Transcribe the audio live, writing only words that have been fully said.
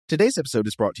Today's episode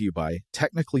is brought to you by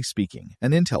Technically Speaking,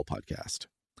 an Intel podcast.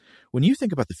 When you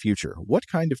think about the future, what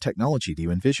kind of technology do you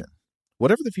envision?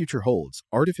 Whatever the future holds,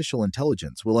 artificial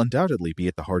intelligence will undoubtedly be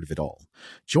at the heart of it all.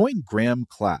 Join Graham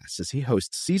Class as he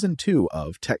hosts Season 2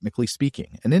 of Technically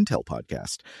Speaking, an Intel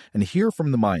podcast, and hear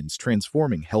from the minds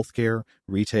transforming healthcare,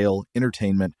 retail,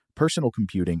 entertainment, personal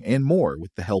computing, and more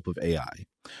with the help of AI.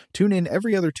 Tune in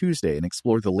every other Tuesday and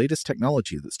explore the latest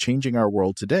technology that's changing our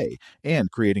world today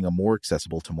and creating a more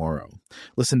accessible tomorrow.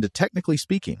 Listen to Technically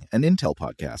Speaking, an Intel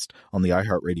podcast on the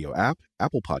iHeartRadio app,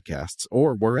 Apple Podcasts,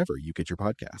 or wherever you get your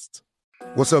podcasts.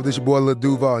 What's up, this your boy Lil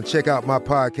Duval, and check out my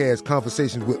podcast,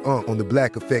 Conversations with Unc, on the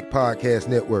Black Effect Podcast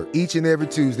Network. Each and every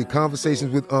Tuesday,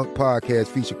 Conversations with Unc podcast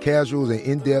feature casuals and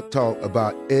in-depth talk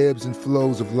about ebbs and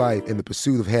flows of life and the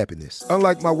pursuit of happiness.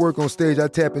 Unlike my work on stage, I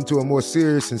tap into a more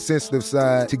serious and sensitive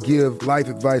side to give life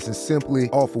advice and simply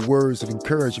offer words of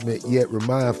encouragement, yet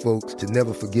remind folks to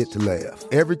never forget to laugh.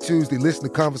 Every Tuesday, listen to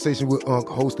Conversations with Unc,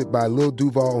 hosted by Lil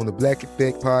Duval on the Black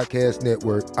Effect Podcast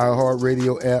Network,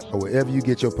 iHeartRadio app, or wherever you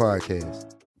get your podcasts.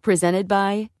 Presented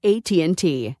by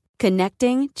AT&T.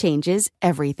 Connecting changes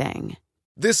everything.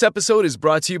 This episode is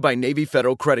brought to you by Navy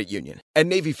Federal Credit Union. At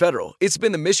Navy Federal, it's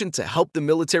been the mission to help the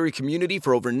military community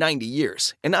for over 90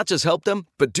 years. And not just help them,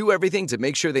 but do everything to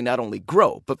make sure they not only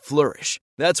grow, but flourish.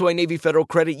 That's why Navy Federal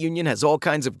Credit Union has all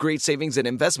kinds of great savings and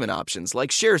investment options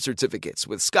like share certificates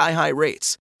with sky-high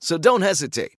rates. So don't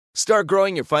hesitate. Start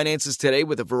growing your finances today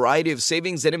with a variety of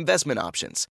savings and investment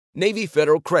options. Navy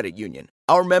Federal Credit Union.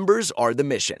 Our members are the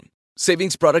mission.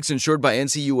 Savings products insured by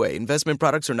NCUA. Investment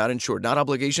products are not insured, not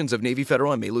obligations of Navy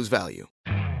Federal and may lose value.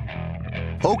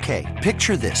 Okay,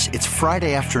 picture this. It's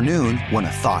Friday afternoon when a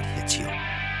thought hits you.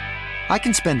 I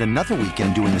can spend another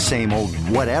weekend doing the same old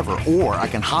whatever, or I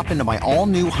can hop into my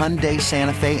all-new Hyundai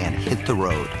Santa Fe and hit the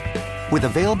road. With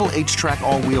available H-Track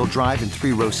all-wheel drive and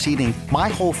 3-row seating, my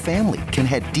whole family can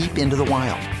head deep into the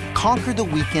wild. Conquer the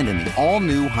weekend in the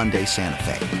all-new Hyundai Santa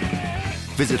Fe.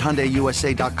 Visit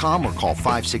HyundaiUSA.com or call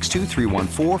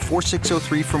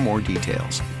 562-314-4603 for more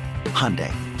details.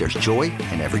 Hyundai, there's joy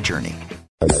in every journey.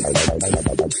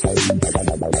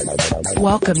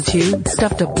 Welcome to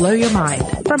Stuff to Blow Your Mind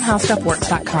from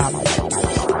HowStuffWorks.com.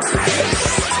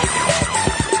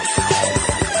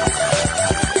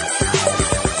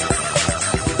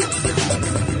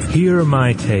 Hear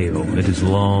my tale, it is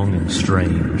long and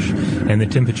strange, and the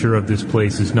temperature of this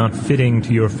place is not fitting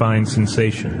to your fine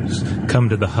sensations. Come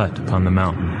to the hut upon the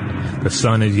mountain. The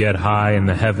sun is yet high in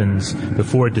the heavens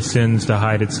before it descends to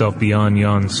hide itself beyond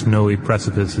yon snowy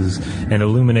precipices and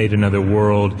illuminate another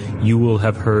world. You will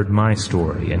have heard my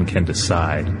story and can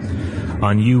decide.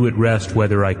 On you it rests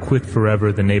whether I quit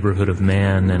forever the neighborhood of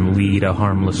man and lead a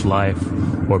harmless life,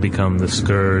 or become the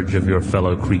scourge of your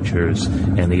fellow creatures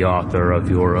and the author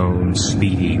of your own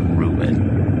speedy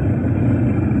ruin.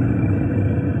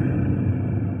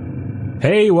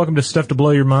 Hey, welcome to Stuff to Blow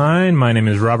Your Mind. My name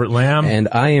is Robert Lamb. And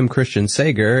I am Christian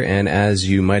Sager, and as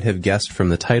you might have guessed from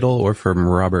the title or from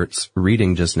Robert's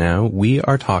reading just now, we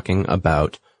are talking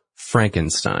about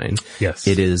Frankenstein. Yes.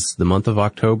 It is the month of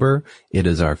October. It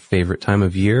is our favorite time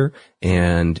of year,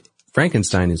 and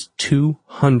Frankenstein is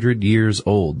 200 years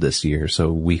old this year, so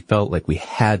we felt like we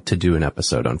had to do an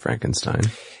episode on Frankenstein.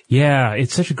 Yeah,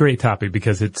 it's such a great topic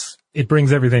because it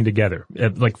brings everything together.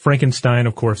 Like Frankenstein,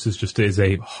 of course, is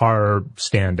a horror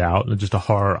standout, just a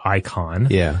horror icon.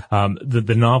 Yeah.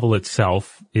 The novel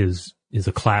itself is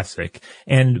a classic.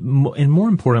 And more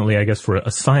importantly, I guess for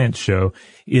a science show,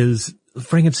 is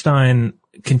Frankenstein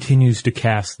continues to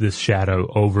cast this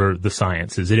shadow over the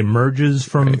sciences. It emerges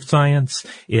from science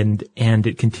and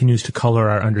it continues to color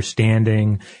our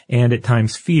understanding and at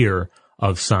times fear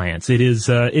of science. It is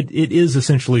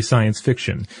essentially science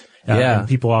fiction. And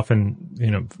people often,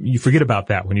 you forget about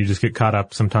that when you just get caught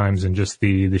up sometimes in just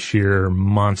the sheer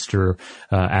monster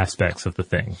aspects of the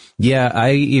thing. Yeah,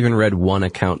 I even read one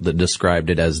account that described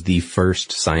it as the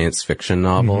first science fiction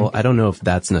novel. Mm-hmm. I don't know if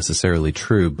that's necessarily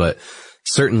true, but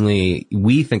certainly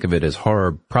we think of it as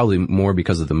horror, probably more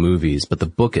because of the movies, but the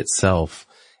book itself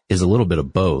is a little bit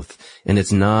of both. And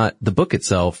it's not the book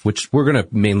itself, which we're going to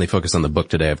mainly focus on the book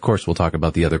today. Of course, we'll talk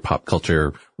about the other pop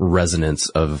culture resonance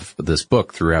of this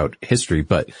book throughout history,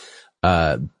 but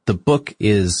the book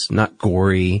is not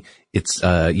gory. It's,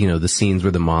 the scenes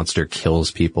where the monster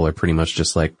kills people are pretty much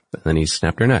just like, and then he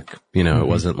snapped her neck. It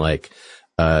wasn't like,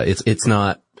 it's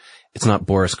not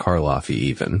Boris Karloff-y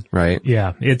even, right?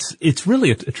 Yeah, it's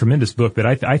really a tremendous book that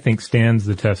I think stands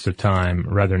the test of time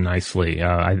rather nicely.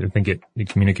 I think it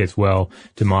communicates well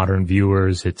to modern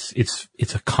viewers.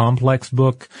 It's a complex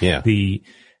book. Yeah. The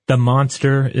the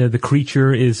monster, the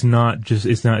creature is not just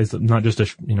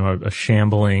a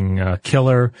shambling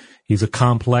killer. He's a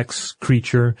complex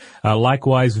creature.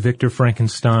 Likewise, Victor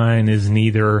Frankenstein is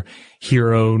neither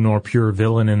hero nor pure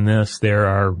villain in this. There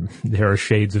are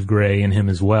shades of gray in him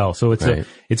as well. So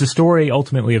it's a story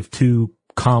ultimately of two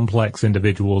complex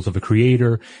individuals, of a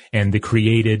creator and the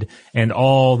created, and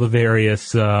all the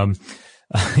various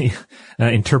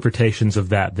interpretations of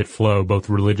that flow both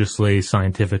religiously,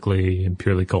 scientifically, and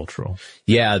purely cultural.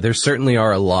 Yeah, there certainly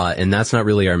are a lot, and that's not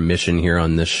really our mission here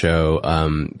on this show.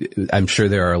 I'm sure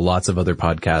there are lots of other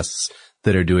podcasts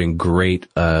that are doing great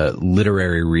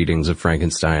literary readings of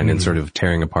Frankenstein and sort of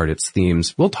tearing apart its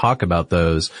themes. We'll talk about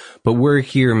those, but we're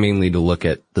here mainly to look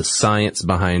at the science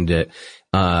behind it.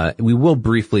 We will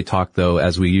briefly talk, though,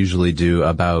 as we usually do,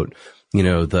 about,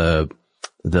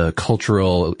 the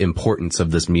cultural importance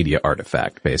of this media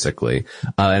artifact, basically.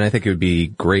 And I think it would be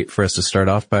great for us to start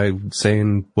off by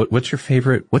saying, what's your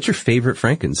favorite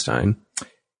Frankenstein?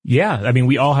 Yeah, I mean,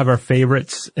 we all have our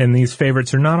favorites, and these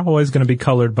favorites are not always going to be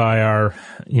colored by our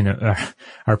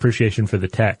appreciation for the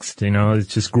text.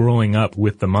 It's just growing up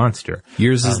with the monster.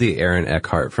 Yours is the Aaron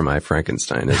Eckhart from I,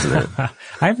 Frankenstein, isn't it? I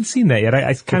haven't seen that yet.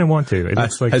 I kind of want to. It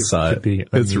looks like I saw it.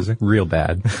 It's real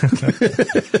bad.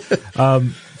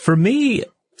 For me,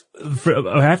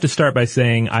 I have to start by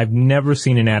saying I've never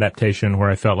seen an adaptation where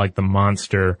I felt like the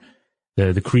monster,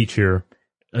 the creature,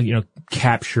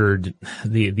 captured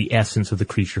the essence of the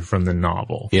creature from the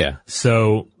novel. Yeah.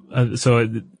 So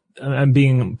I'm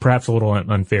being perhaps a little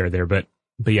unfair there, but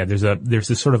yeah, there's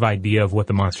this sort of idea of what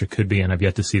the monster could be, and I've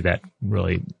yet to see that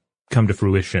really come to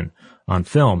fruition on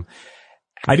film.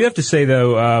 I do have to say,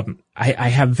 though, I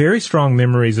have very strong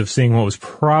memories of seeing what was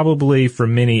probably, for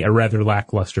many, a rather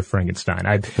lackluster Frankenstein.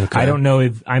 I don't know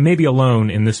if I may be alone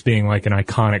in this being like an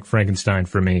iconic Frankenstein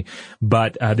for me,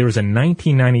 but there was a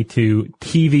 1992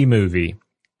 TV movie,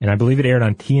 and I believe it aired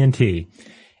on TNT,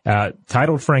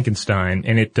 titled Frankenstein,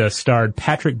 and it starred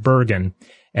Patrick Bergin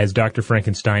as Dr.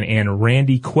 Frankenstein and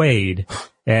Randy Quaid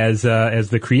as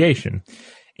the creation.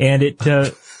 And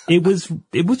it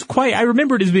was quite, I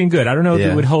remember it as being good. I don't know if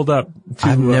it would hold up to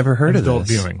I've never heard of adult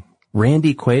this. viewing.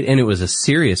 Randy Quaid, and it was a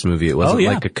serious movie. It wasn't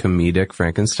like a comedic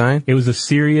Frankenstein. It was a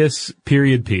serious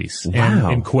period piece.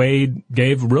 Wow. And Quaid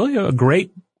gave really a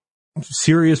great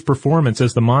serious performance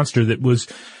as the monster that was,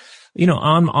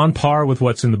 on par with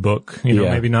what's in the book.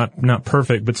 Maybe not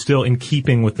perfect, but still in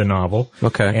keeping with the novel.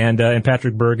 Okay. And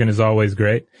Patrick Bergin is always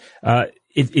great.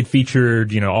 It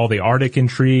featured, all the Arctic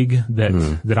intrigue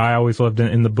that I always loved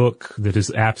in the book that is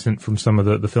absent from some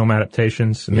of the film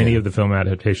adaptations, many of the film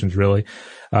adaptations, really.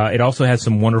 It also has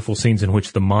some wonderful scenes in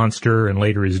which the monster and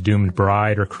later his doomed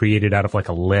bride are created out of like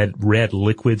a red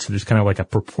liquid. So there's kind of like a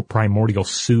primordial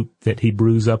soup that he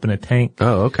brews up in a tank.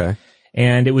 Oh, okay.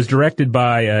 And it was directed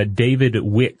by David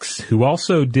Wicks, who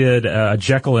also did a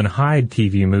Jekyll and Hyde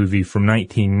TV movie from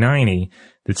 1990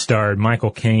 that starred Michael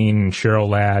Caine, Cheryl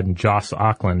Ladd, and Joss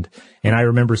Auckland. And I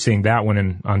remember seeing that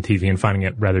one on TV and finding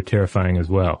it rather terrifying as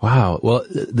well. Wow. Well,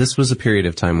 this was a period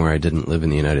of time where I didn't live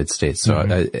in the United States, so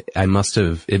it must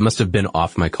have been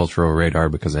off my cultural radar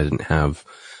because I didn't have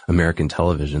American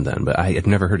television then, but I had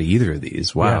never heard of either of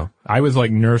these. Wow. Yeah. I was like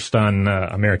nursed on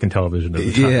American television at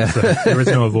the time, so there was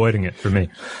no avoiding it for me.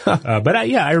 But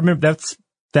I remember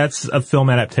that's a film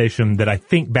adaptation that I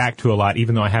think back to a lot,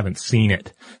 even though I haven't seen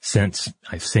it since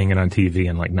I've seen it on TV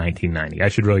in like 1990. I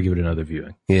should really give it another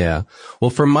viewing. Yeah.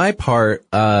 Well, for my part,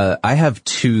 I have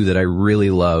two that I really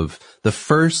love. The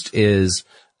first is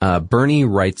Bernie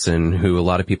Wrightson, who a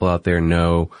lot of people out there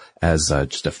know as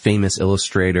just a famous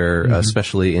illustrator,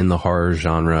 especially in the horror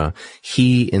genre.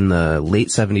 He, in the late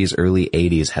 70s, early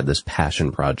 80s, had this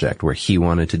passion project where he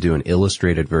wanted to do an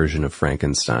illustrated version of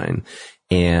Frankenstein.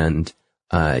 And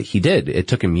he did. It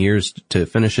took him years to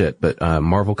finish it, but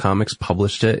Marvel Comics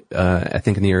published it, I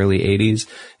think in the early 80s.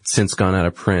 It's since gone out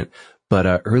of print.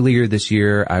 But earlier this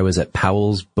year, I was at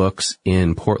Powell's Books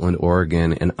in Portland,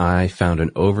 Oregon, and I found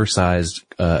an oversized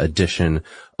edition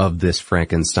of this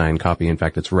Frankenstein copy. In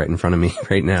fact, it's right in front of me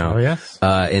right now. Oh, yes.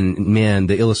 And man,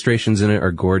 the illustrations in it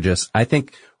are gorgeous. I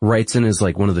think Wrightson is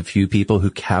like one of the few people who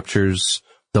captures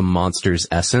the monster's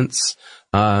essence,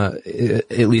 at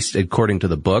least according to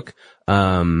the book.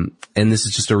 And this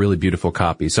is just a really beautiful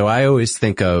copy. So I always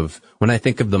think of, when I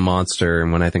think of the monster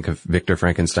and when I think of Victor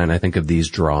Frankenstein, I think of these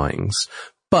drawings.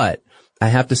 But I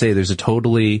have to say there's a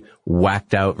totally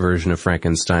whacked out version of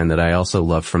Frankenstein that I also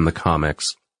love from the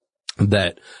comics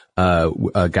that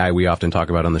a guy we often talk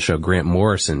about on the show, Grant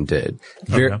Morrison, did.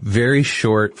 Very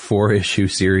short 4-issue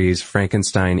series,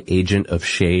 Frankenstein Agent of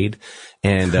Shade.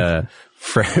 And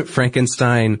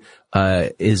Frankenstein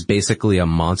is basically a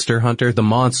monster hunter. The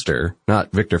monster,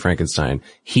 not Victor Frankenstein.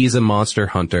 He's a monster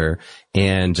hunter,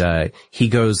 and he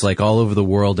goes like all over the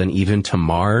world and even to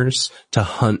Mars to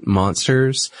hunt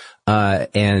monsters.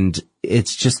 And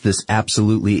it's just this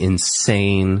absolutely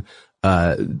insane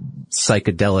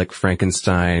psychedelic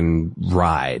Frankenstein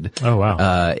ride. Oh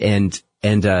wow.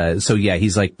 So yeah,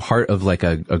 he's like part of like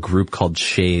a group called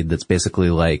Shade that's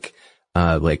basically like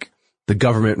the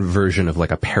government version of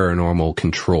like a paranormal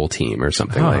control team or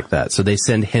something like that. So they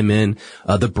send him in.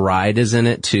 The bride is in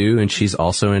it too, and she's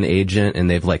also an agent, and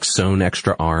they've like sewn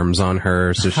extra arms on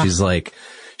her. So she's like,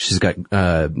 she's got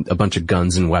a bunch of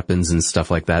guns and weapons and stuff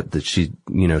like that she,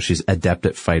 you know, she's adept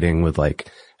at fighting with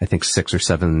like, I think 6 or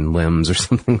 7 limbs or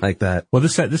something like that. Well,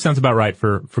 this sounds about right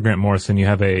for Grant Morrison. You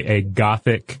have a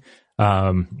gothic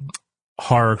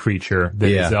horror creature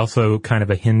that is also kind of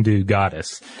a Hindu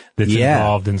goddess that's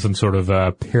involved in some sort of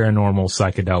paranormal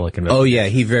psychedelic investigation. Oh yeah,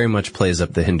 he very much plays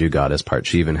up the Hindu goddess part.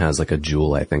 She even has like a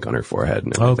jewel, I think, on her forehead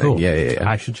and everything. Oh, cool. Yeah.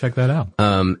 I should check that out.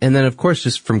 And then of course,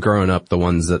 just from growing up, the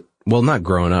ones that, well, not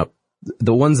growing up,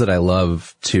 the ones that I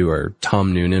love too are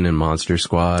Tom Noonan in Monster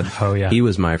Squad. Oh yeah. He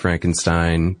was my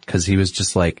Frankenstein because he was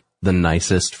just like the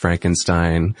nicest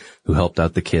Frankenstein who helped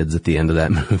out the kids at the end of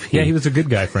that movie. Yeah, he was a good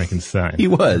guy, Frankenstein. He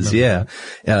was, yeah.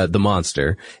 The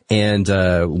monster. And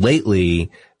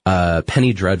lately,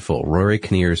 Penny Dreadful, Rory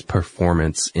Kinnear's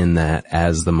performance in that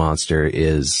as the monster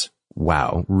is,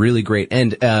 wow, really great.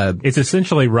 And it's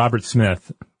essentially Robert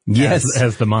Smith. Yes,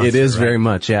 as the monster. It is right? very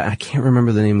much. Yeah, I can't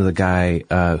remember the name of the guy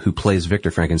who plays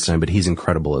Victor Frankenstein, but he's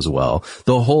incredible as well.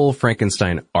 The whole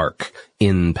Frankenstein arc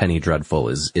in Penny Dreadful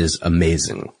is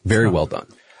amazing. Very well done.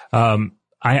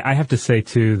 I have to say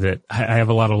too that I have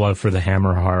a lot of love for the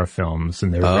Hammer horror films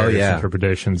and their various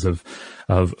interpretations of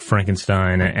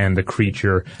Frankenstein and the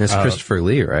creature. It's Christopher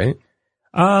Lee, right?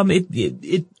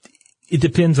 It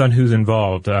depends on who's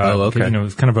involved. Okay. You know,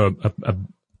 it's kind of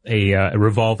a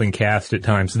revolving cast at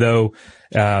times, though.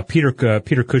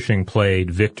 Peter Cushing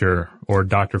played Victor or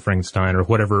Dr. Frankenstein or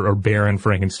whatever, or Baron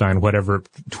Frankenstein, whatever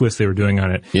twist they were doing on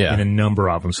it in a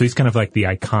number of them. So he's kind of like the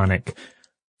iconic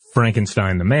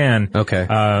Frankenstein the man. Okay.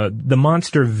 The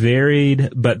monster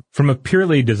varied, but from a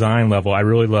purely design level, I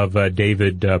really love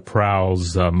David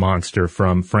Prowse's monster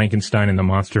from Frankenstein and the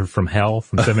Monster from Hell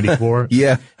from 1974.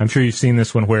 Yeah. I'm sure you've seen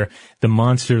this one where the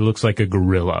monster looks like a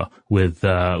gorilla with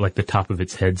like the top of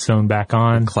its head sewn back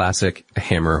on. Classic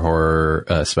Hammer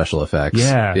horror special effects.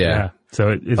 Yeah. So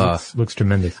it looks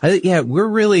tremendous. We're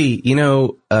really, you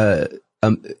know,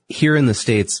 here in the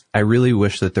States, I really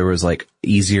wish that there was like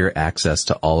easier access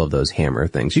to all of those Hammer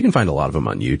things. You can find a lot of them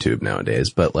on YouTube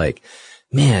nowadays, but like,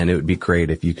 man, it would be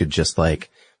great if you could just like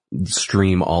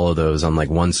stream all of those on like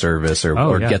one service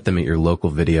or get them at your local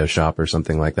video shop or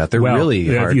something like that. They're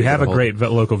really hard. If you have a great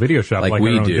local video shop like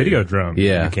we our own do. Videodrome,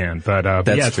 you can. But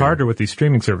it's true. harder with these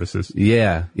streaming services.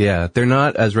 Yeah. They're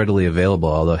not as readily available,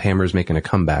 although Hammer's making a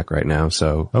comeback right now.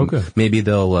 So maybe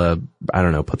they'll, I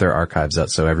don't know, put their archives out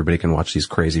so everybody can watch these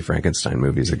crazy Frankenstein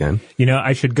movies again. You know,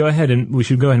 we should go ahead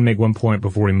and make one point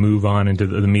before we move on into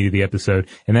the meat of the episode.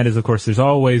 And that is, of course, there's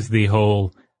always the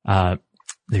whole,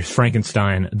 there's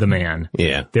Frankenstein, the man.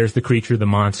 Yeah. There's the creature, the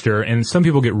monster. And some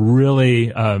people get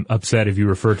really upset if you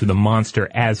refer to the monster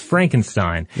as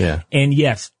Frankenstein. Yeah. And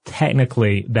yes,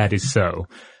 technically that is so.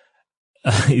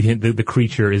 The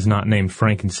creature is not named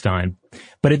Frankenstein.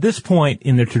 But at this point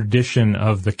in the tradition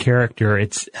of the character,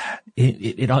 it's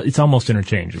almost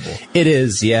interchangeable. It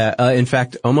is, yeah. In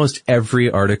fact, almost every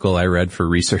article I read for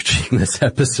researching this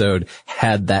episode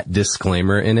had that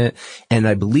disclaimer in it. And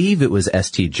I believe it was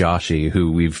St. Joshi,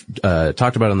 who we've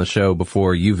talked about on the show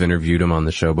before. You've interviewed him on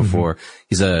the show before. Mm-hmm.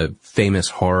 He's a famous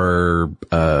horror,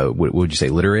 what would you say,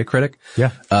 literary critic?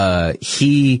 Yeah.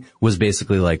 He was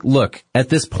basically like, look, at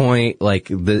this point, like,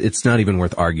 it's not even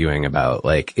worth arguing about.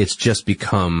 Like, it's just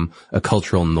become a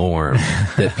cultural norm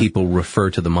that people refer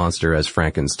to the monster as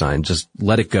Frankenstein. Just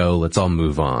let it go. Let's all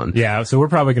move on. Yeah. So we're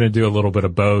probably going to do a little bit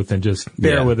of both and just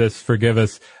bear with us, forgive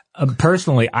us.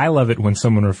 Personally, I love it when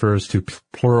someone refers to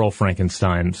plural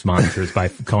Frankenstein's monsters by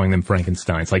calling them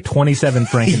Frankensteins. Like 27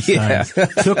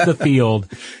 Frankensteins took the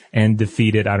field and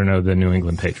defeated, I don't know, the New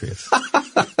England Patriots.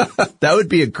 That would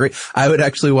be I would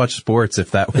actually watch sports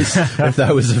if that was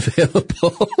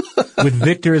available. With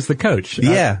Victor as the coach.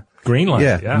 Yeah.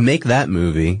 Greenlight. Yeah. Make that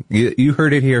movie. You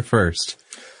heard it here first.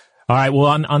 All right.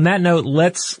 Well, on that note,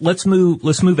 let's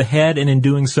move ahead, and in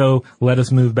doing so, let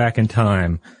us move back in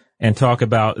time and talk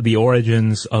about the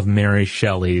origins of Mary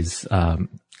Shelley's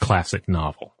classic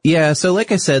novel. Yeah, so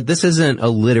like I said, this isn't a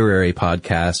literary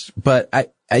podcast, but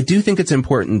I do think it's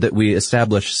important that we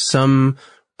establish some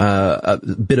a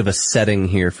bit of a setting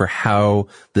here for how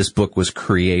this book was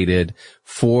created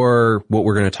for what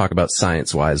we're going to talk about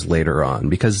science-wise later on,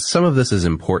 because some of this is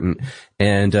important,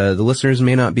 and the listeners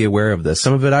may not be aware of this.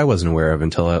 Some of it I wasn't aware of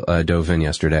until I dove in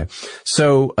yesterday.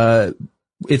 So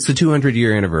it's the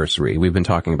 200-year anniversary. We've been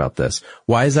talking about this.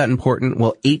 Why is that important?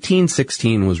 Well,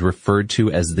 1816 was referred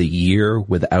to as the year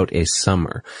without a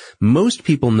summer. Most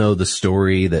people know the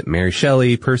story that Mary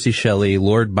Shelley, Percy Shelley,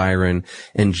 Lord Byron,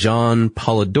 and John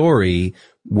Polidori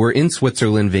were in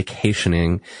Switzerland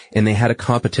vacationing, and they had a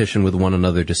competition with one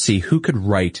another to see who could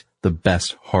write the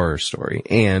best horror story.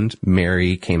 And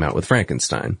Mary came out with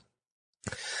Frankenstein.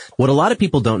 What a lot of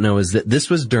people don't know is that this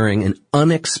was during an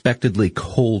unexpectedly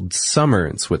cold summer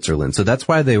in Switzerland. So that's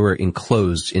why they were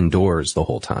enclosed indoors the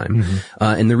whole time.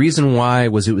 And the reason why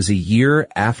was it was a year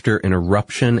after an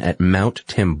eruption at Mount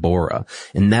Tambora.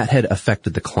 And that had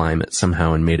affected the climate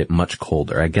somehow and made it much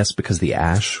colder. I guess because the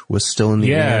ash was still in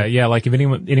the air. Yeah. Like if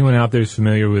anyone out there is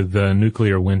familiar with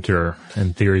nuclear winter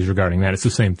and theories regarding that, it's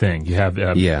the same thing. You have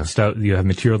you have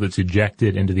material that's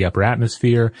ejected into the upper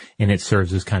atmosphere, and it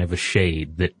serves as kind of a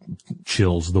shade that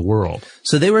chills the world.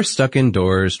 So they were stuck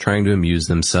indoors trying to amuse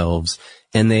themselves,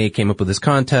 and they came up with this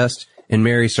contest, and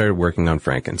Mary started working on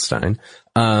Frankenstein.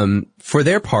 For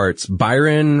their parts,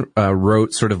 Byron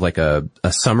wrote sort of like a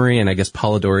summary, and I guess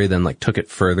Polidori then like took it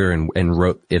further and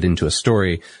wrote it into a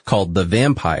story called The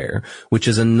Vampire, which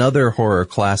is another horror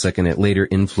classic, and it later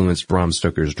influenced Bram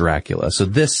Stoker's Dracula. So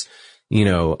this,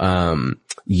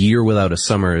 Year Without a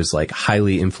Summer is like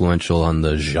highly influential on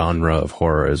the genre of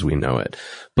horror as we know it.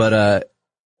 But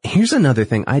here's another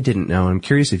thing I didn't know. I'm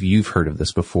curious if you've heard of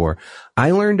this before.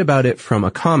 I learned about it from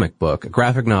a comic book, a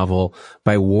graphic novel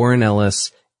by Warren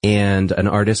Ellis and an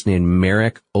artist named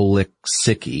Marek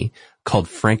Oleksicki called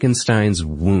Frankenstein's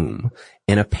Womb.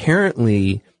 And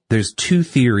apparently there's two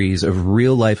theories of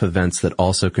real life events that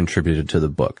also contributed to the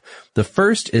book. The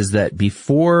first is that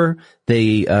before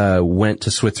they went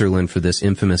to Switzerland for this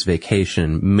infamous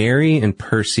vacation, Mary and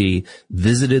Percy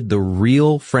visited the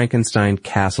real Frankenstein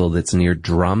castle that's near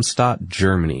Darmstadt,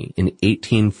 Germany in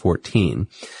 1814.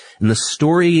 And the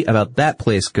story about that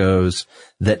place goes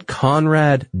that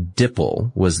Conrad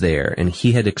Dippel was there, and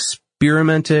he had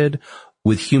experimented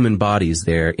with human bodies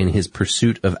there in his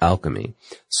pursuit of alchemy.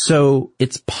 So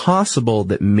it's possible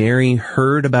that Mary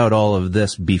heard about all of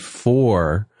this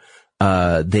before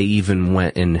they even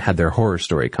went and had their horror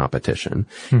story competition,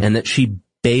 and that she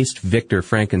based Victor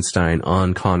Frankenstein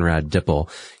on Conrad Dippel.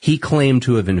 He claimed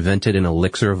to have invented an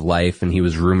elixir of life, and he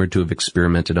was rumored to have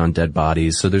experimented on dead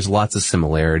bodies, so there's lots of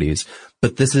similarities.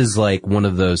 But this is like one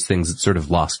of those things that's sort of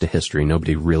lost to history.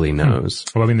 Nobody really knows.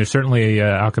 Well, I mean, there's certainly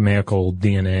alchemical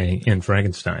DNA in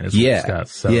Frankenstein, as we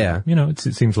discussed. So, it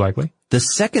seems likely. The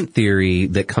second theory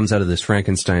that comes out of this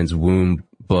Frankenstein's Womb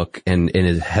book, and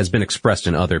it has been expressed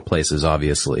in other places,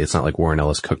 obviously, it's not like Warren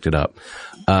Ellis cooked it up,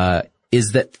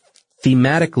 is that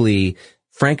thematically,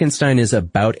 Frankenstein is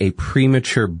about a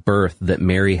premature birth that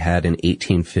Mary had in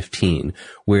 1815,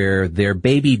 where their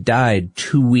baby died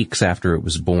 2 weeks after it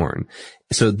was born.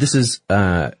 So this is,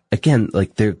 again,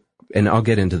 like and I'll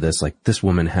get into this, like this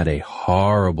woman had a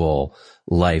horrible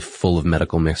life full of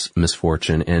medical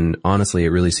misfortune, and honestly, it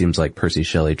really seems like Percy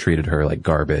Shelley treated her like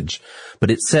garbage.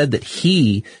 But it said that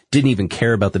he didn't even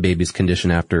care about the baby's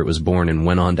condition after it was born and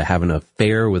went on to have an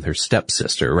affair with her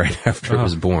stepsister right after it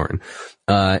was born.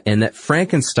 And that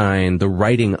Frankenstein, the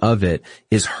writing of it,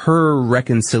 is her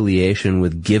reconciliation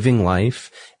with giving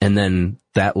life and then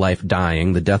that life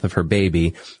dying, the death of her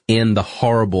baby, and the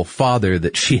horrible father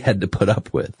that she had to put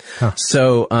up with.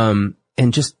 So,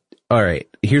 and just, all right,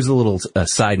 here's a little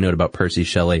side note about Percy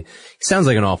Shelley. He sounds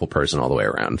like an awful person all the way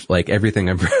around. Like everything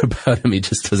I've read about him, he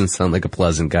just doesn't sound like a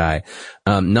pleasant guy.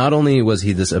 Not only was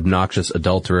he this obnoxious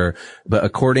adulterer, but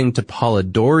according to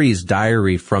Polidori's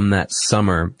diary from that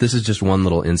summer, this is just one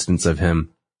little instance of him.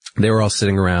 They were all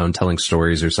sitting around telling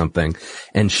stories or something,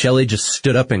 and Shelley just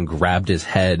stood up and grabbed his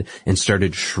head and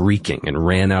started shrieking and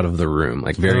ran out of the room,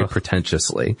 like very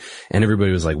pretentiously. And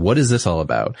everybody was like, what is this all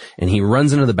about? And he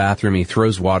runs into the bathroom, he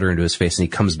throws water into his face, and he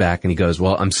comes back and he goes,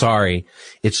 well, I'm sorry.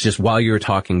 It's just while you were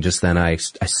talking just then, I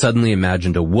suddenly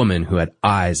imagined a woman who had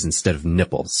eyes instead of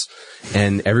nipples.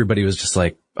 And everybody was just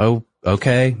like, oh,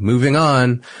 okay, moving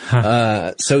on.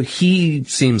 So he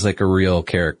seems like a real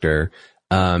character.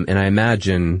 And I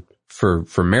imagine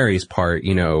for Mary's part,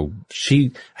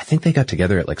 I think they got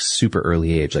together at like super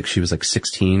early age. Like she was like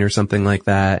 16 or something like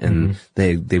that. And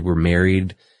they were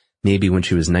married maybe when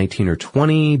she was 19 or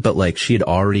 20, but like she had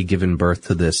already given birth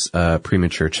to this,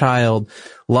 premature child.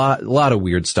 Lot of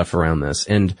weird stuff around this.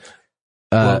 And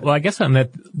Well, I guess on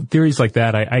that theories like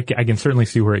that, I can certainly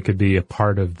see where it could be a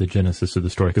part of the genesis of the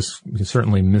story, because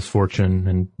certainly misfortune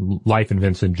and life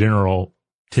events in general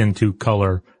tend to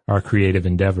color our creative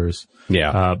endeavors.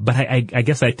 Yeah. But I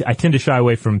guess I tend to shy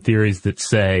away from theories that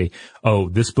say, oh,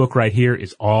 this book right here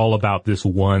is all about this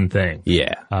one thing.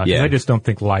 Yeah. 'Cause I just don't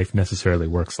think life necessarily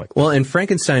works like that. Well, and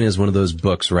Frankenstein is one of those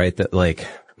books, right, that like,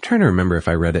 I'm trying to remember if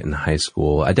I read it in high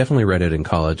school. I definitely read it in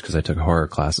college because I took horror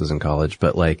classes in college,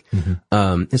 but like,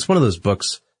 it's one of those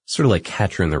books, sort of like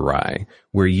Catcher in the Rye,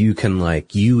 where you can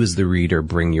like, you as the reader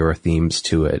bring your themes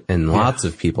to it. And lots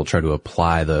of people try to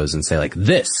apply those and say like,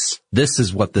 this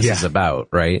is what this is about,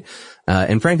 right?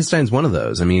 And Frankenstein's one of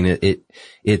those. I mean,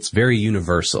 it's very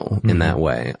universal in that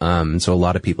way. So a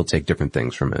lot of people take different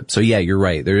things from it. So yeah, you're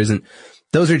right.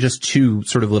 Those are just two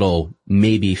sort of little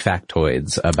maybe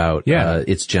factoids about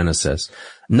its genesis.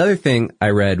 Another thing I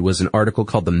read was an article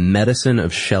called The Medicine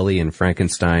of Shelley and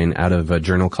Frankenstein out of a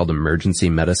journal called Emergency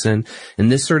Medicine.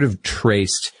 And this sort of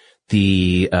traced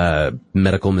the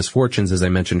medical misfortunes, as I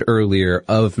mentioned earlier,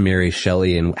 of Mary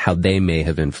Shelley and how they may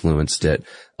have influenced it.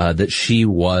 That she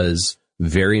was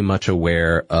very much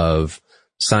aware of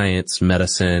science,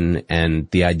 medicine, and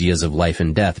the ideas of life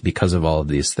and death because of all of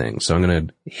these things. So I'm going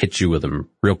to hit you with them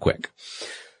real quick.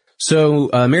 So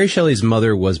Mary Shelley's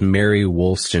mother was Mary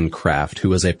Wollstonecraft, who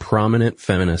was a prominent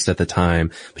feminist at the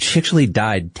time, but she actually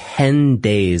died 10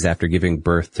 days after giving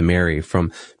birth to Mary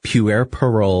from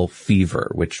puerperal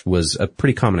fever, which was a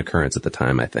pretty common occurrence at the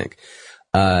time, I think.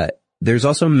 There's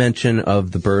also mention of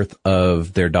the birth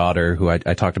of their daughter, who I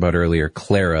talked about earlier,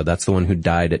 Clara. That's the one who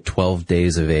died at 12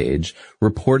 days of age.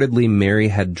 Reportedly, Mary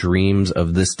had dreams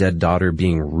of this dead daughter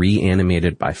being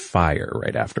reanimated by fire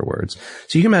right afterwards.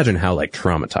 So you can imagine how, like,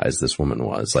 traumatized this woman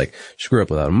was. Like, she grew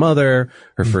up without a mother.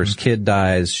 Her first kid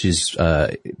dies. She's,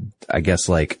 I guess,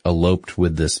 like, eloped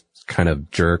with this kind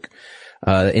of jerk.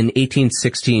 In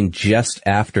 1816, just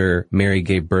after Mary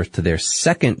gave birth to their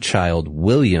second child,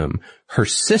 William, her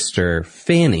sister,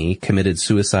 Fanny, committed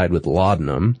suicide with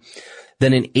laudanum.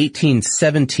 Then in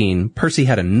 1817, Percy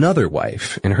had another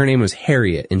wife, and her name was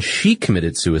Harriet, and she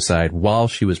committed suicide while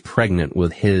she was pregnant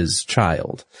with his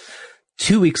child.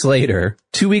 2 weeks later,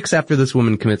 2 weeks after this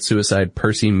woman commits suicide,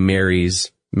 Percy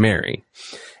marries Mary.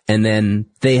 And then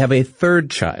they have a third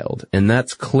child, and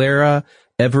that's Clara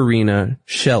Everina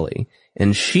Shelley.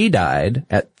 And she died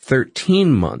at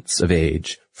 13 months of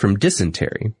age from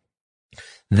dysentery.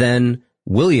 Then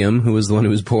William, who was the one who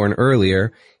was born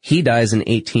earlier, he dies in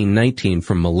 1819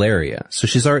 from malaria. So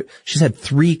she's had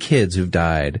 3 kids who've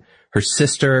died. Her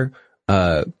sister,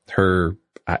 her,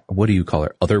 what do you call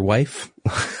her? Other wife?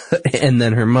 And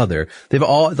then her mother. They've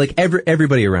all, like,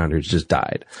 everybody around her just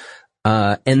died.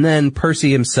 And then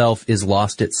Percy himself is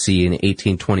lost at sea in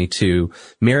 1822.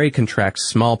 Mary contracts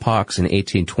smallpox in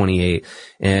 1828,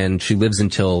 and she lives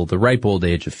until the ripe old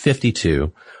age of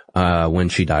 52, when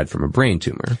she died from a brain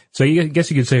tumor. So I guess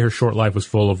you could say her short life was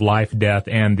full of life, death,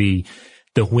 and the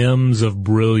whims of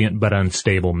brilliant but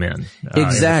unstable men.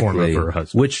 Exactly. In the form of her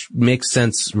husband. Which makes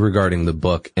sense regarding the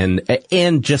book. And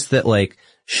just that, like,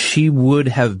 she would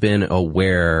have been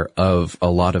aware of a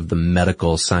lot of the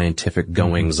medical scientific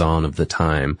goings on of the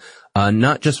time.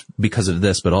 Not just because of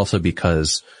this, but also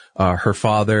because her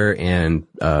father and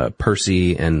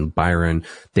Percy and Byron,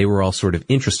 they were all sort of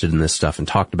interested in this stuff and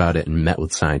talked about it and met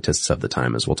with scientists of the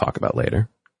time, as we'll talk about later.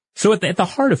 So at the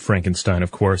heart of Frankenstein,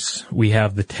 of course, we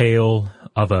have the tale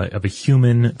of a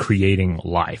human creating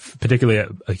life, particularly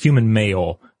a human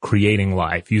male creating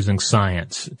life using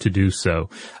science to do so.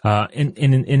 And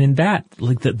in that,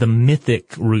 like, the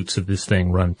mythic roots of this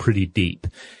thing run pretty deep.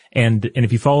 And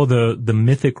if you follow the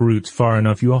mythic roots far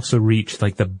enough, you also reach,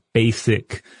 like, the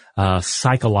basic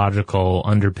psychological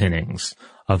underpinnings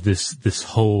of this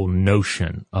whole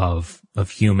notion of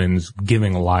humans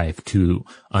giving life to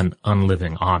an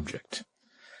unliving object.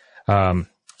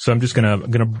 So I'm just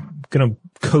gonna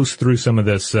coast through some of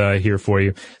this here for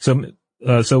you.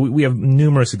 So we have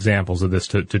numerous examples of this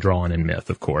to draw on in myth,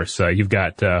 of course. You've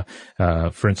got,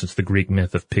 for instance, the Greek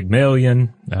myth of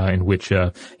Pygmalion, in which,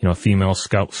 a female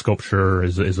sculpture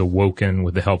is awoken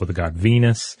with the help of the god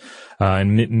Venus.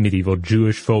 And medieval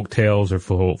Jewish folk tales are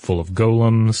full of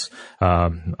golems,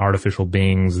 artificial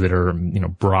beings that are,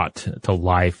 brought to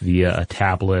life via a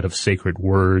tablet of sacred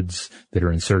words that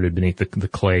are inserted beneath the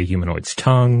clay humanoids'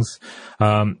 tongues.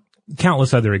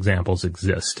 countless other examples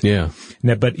exist. Yeah.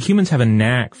 Now, but humans have a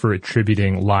knack for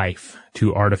attributing life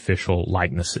to artificial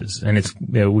likenesses. And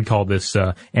we call this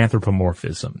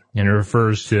anthropomorphism. And it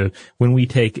refers to when we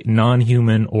take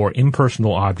non-human or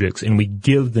impersonal objects and we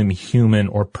give them human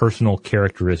or personal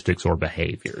characteristics or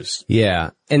behaviors. Yeah.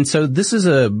 And so this is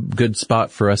a good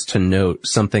spot for us to note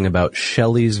something about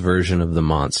Shelley's version of the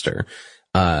monster.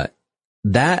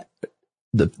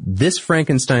 This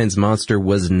Frankenstein's monster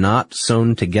was not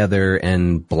sewn together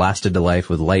and blasted to life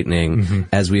with lightning,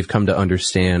 as we've come to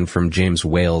understand from James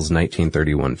Whale's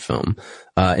 1931 film.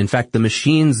 In fact, the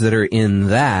machines that are in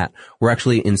that were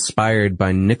actually inspired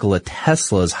by Nikola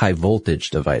Tesla's high voltage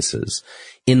devices.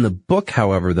 In the book,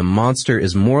 however, the monster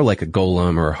is more like a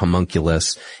golem or a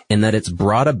homunculus in that it's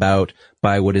brought about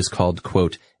by what is called,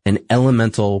 quote, an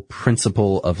elemental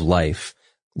principle of life,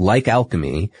 like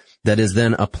alchemy, that is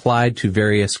then applied to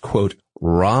various, quote,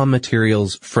 raw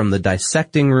materials from the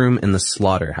dissecting room and the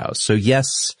slaughterhouse. So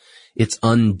yes, it's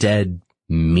undead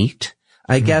meat,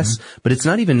 I guess, but it's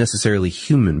not even necessarily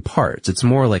human parts. It's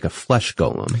more like a flesh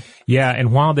golem. Yeah,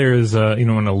 and while there is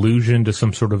an allusion to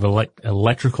some sort of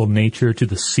electrical nature to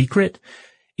the secret,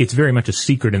 it's very much a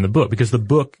secret in the book because the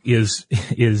book is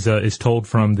told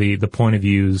from the point of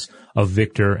views of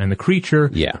Victor and the creature.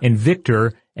 Yeah. And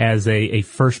Victor, as a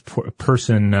first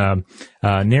person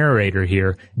narrator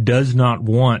here, does not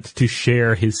want to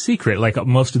share his secret. Like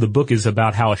most of the book is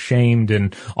about how ashamed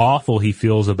and awful he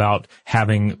feels about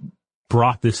having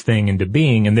brought this thing into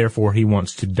being, and therefore he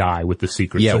wants to die with the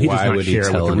secret. Yeah, so he why does not would he share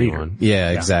tell with the anyone? reader. Yeah,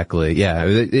 exactly.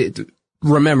 Yeah.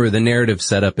 Remember, the narrative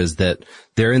setup is that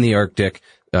they're in the Arctic.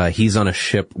 He's on a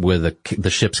ship with the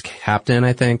ship's captain,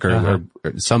 I think, or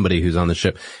somebody who's on the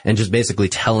ship, and just basically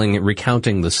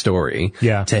recounting the story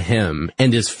to him,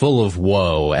 and is full of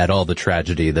woe at all the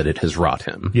tragedy that it has wrought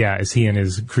him. Yeah, as he and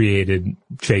his created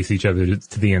chase each other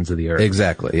to the ends of the earth.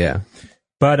 Exactly, yeah.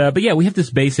 But yeah, we have this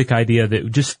basic idea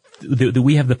that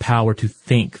we have the power to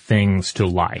think things to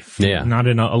life. Yeah. Not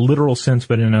in a literal sense,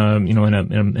 but in a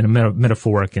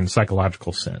metaphoric and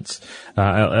psychological sense.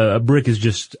 A brick is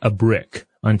just a brick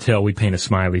until we paint a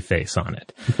smiley face on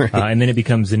it. Right. And then it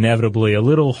becomes inevitably a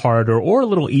little harder or a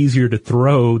little easier to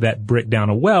throw that brick down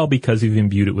a well because you've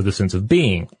imbued it with a sense of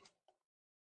being.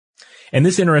 And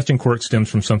this interesting quirk stems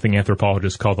from something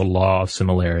anthropologists call the law of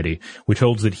similarity, which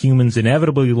holds that humans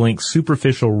inevitably link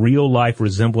superficial real-life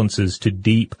resemblances to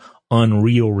deep,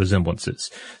 unreal resemblances.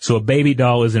 So a baby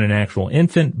doll isn't an actual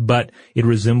infant, but it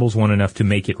resembles one enough to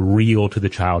make it real to the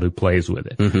child who plays with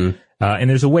it. And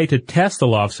there's a way to test the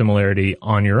law of similarity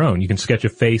on your own. You can sketch a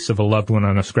face of a loved one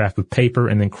on a scrap of paper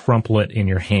and then crumple it in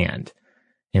your hand.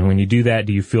 And when you do that,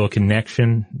 do you feel a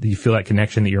connection? Do you feel that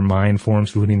connection that your mind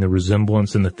forms between the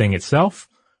resemblance and the thing itself?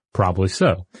 Probably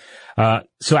so.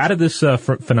 So out of this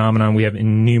phenomenon, we have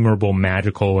innumerable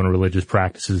magical and religious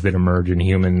practices that emerge in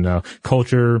human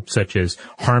culture, such as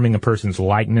harming a person's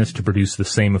likeness to produce the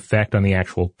same effect on the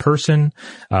actual person,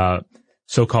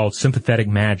 so-called sympathetic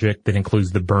magic that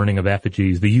includes the burning of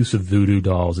effigies, the use of voodoo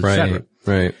dolls, etc.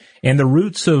 Right. And the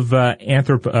roots of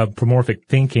anthropomorphic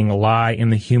thinking lie in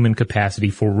the human capacity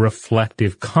for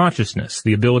reflective consciousness,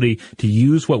 the ability to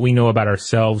use what we know about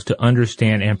ourselves to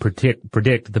understand and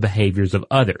predict the behaviors of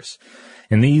others.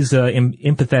 And these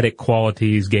empathetic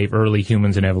qualities gave early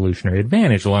humans an evolutionary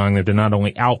advantage, allowing them to not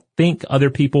only outthink other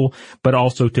people, but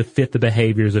also to fit the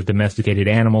behaviors of domesticated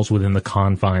animals within the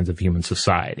confines of human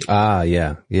society.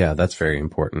 Yeah, that's very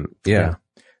important. Yeah.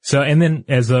 So, and then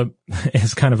as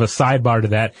kind of a sidebar to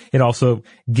that, it also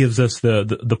gives us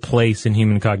the place in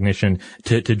human cognition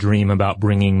to dream about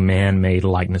bringing man-made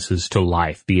likenesses to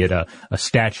life, be it a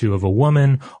statue of a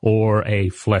woman or a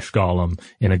flesh golem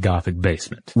in a Gothic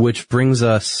basement. Which brings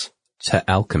us to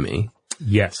alchemy.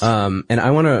 Yes. And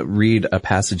I want to read a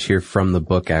passage here from the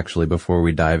book, actually, before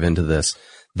we dive into this.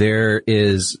 There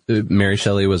is, Mary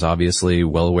Shelley was obviously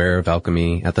well aware of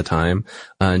alchemy at the time,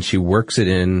 and she works it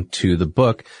into the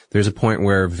book. There's a point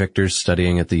where Victor's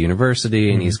studying at the university,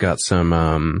 and he's got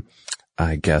some,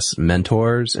 I guess,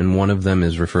 mentors, and one of them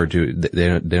is referred to,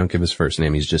 they don't give his first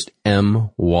name, he's just M.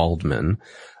 Waldman.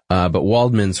 But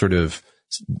Waldman sort of,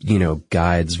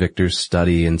 guides Victor's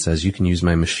study and says, you can use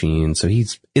my machine. So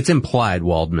it's implied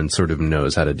Waldman sort of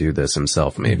knows how to do this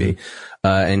himself, maybe.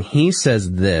 And he says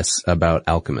this about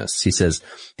alchemists. He says,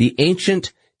 the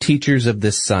ancient teachers of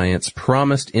this science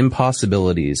promised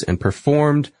impossibilities and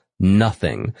performed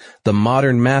nothing. The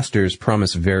modern masters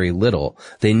promise very little.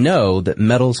 They know that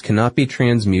metals cannot be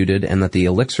transmuted and that the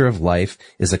elixir of life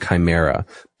is a chimera.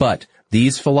 But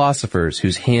These philosophers,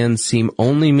 whose hands seem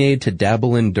only made to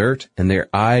dabble in dirt and their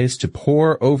eyes to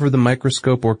pore over the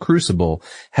microscope or crucible,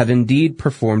 have indeed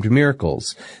performed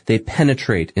miracles. They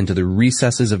penetrate into the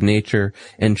recesses of nature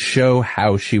and show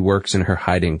how she works in her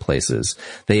hiding places.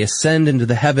 They ascend into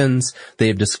the heavens. They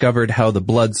have discovered how the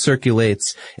blood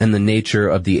circulates and the nature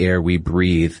of the air we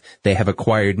breathe. They have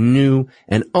acquired new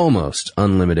and almost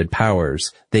unlimited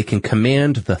powers. They can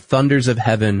command the thunders of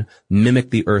heaven, mimic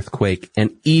the earthquake,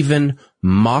 and even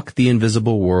mock the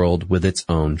invisible world with its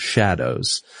own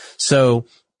shadows. So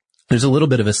there's a little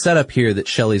bit of a setup here that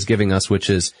Shelley's giving us, which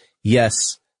is,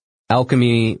 yes,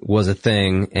 alchemy was a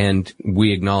thing, and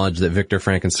we acknowledge that Victor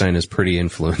Frankenstein is pretty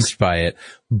influenced by it,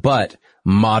 but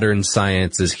modern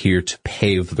science is here to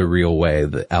pave the real way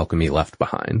that alchemy left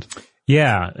behind.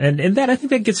 Yeah, and that, I think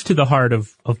that gets to the heart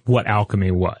of what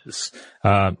alchemy was.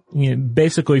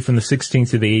 Basically from the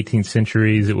 16th to the 18th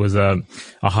centuries, it was a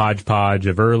hodgepodge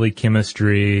of early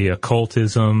chemistry,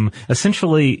 occultism,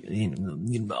 essentially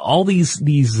all these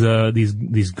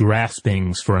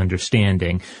graspings for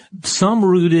understanding, some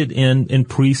rooted in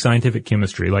pre-scientific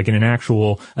chemistry, like in an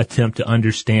actual attempt to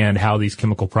understand how these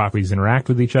chemical properties interact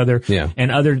with each other. Yeah.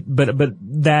 And but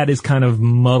that is kind of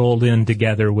muddled in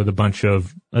together with a bunch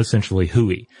of essentially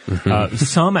hooey. Mm-hmm.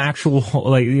 Some actual,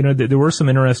 there were some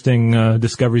interesting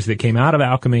discoveries that came out of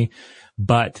alchemy,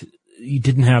 but you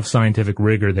didn't have scientific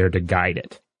rigor there to guide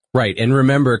it. Right. And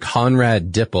remember,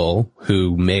 Conrad Dippel,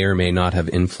 who may or may not have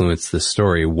influenced this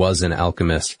story, was an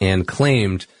alchemist and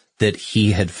claimed that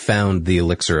he had found the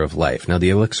elixir of life. Now, the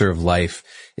elixir of life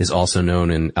is also known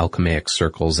in alchemaic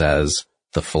circles as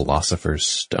the Philosopher's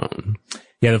Stone.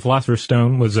 Yeah, the Philosopher's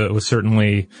Stone was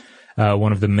certainly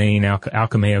one of the main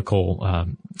alchemical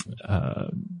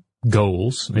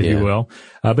goals, if you will.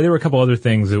 But there were a couple other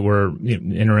things that were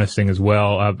interesting as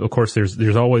well. Of course,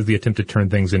 there's always the attempt to turn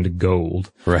things into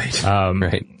gold. Right.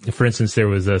 Right. For instance, there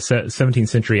was a 17th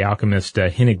century alchemist,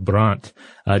 Hennig Brandt,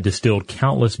 distilled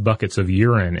countless buckets of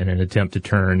urine in an attempt to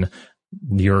turn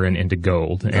urine into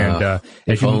gold. And,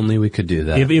 if only we could do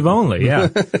that. If only, yeah.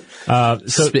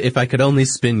 So if I could only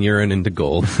spin urine into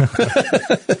gold.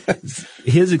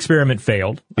 His experiment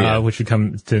failed, which should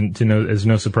come to know as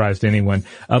no surprise to anyone.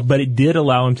 But it did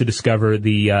allow him to discover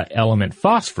the element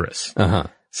phosphorus. Uh-huh.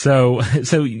 So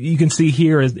you can see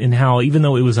here in how, even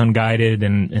though it was unguided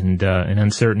and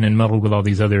uncertain and muddled with all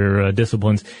these other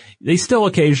disciplines, they still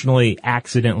occasionally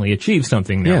accidentally achieve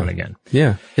something now and again.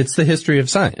 Yeah. It's the history of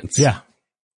science. Yeah.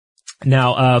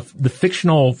 Now, the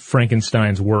fictional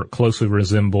Frankenstein's work closely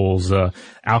resembles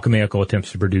alchemical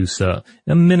attempts to produce a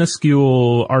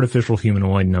minuscule artificial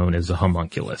humanoid known as a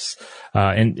homunculus.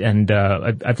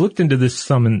 I've looked into this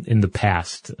some in the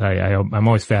past. I'm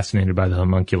always fascinated by the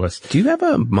homunculus. Do you have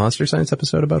a Monster Science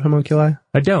episode about homunculi?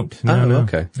 I don't. No.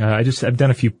 Okay. I've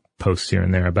done a few posts here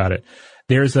and there about it.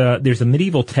 There's a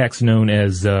medieval text known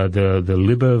as the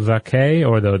Liber Vaccae,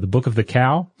 or the Book of the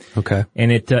Cow. Okay.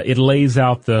 And it lays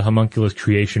out the homunculus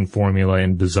creation formula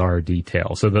in bizarre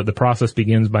detail. So the process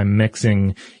begins by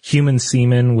mixing human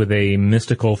semen with a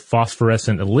mystical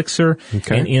phosphorescent elixir,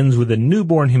 and ends with a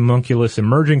newborn homunculus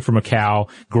emerging from a cow,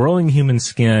 growing human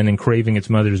skin and craving its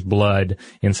mother's blood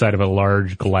inside of a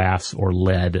large glass or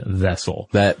lead vessel.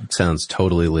 That sounds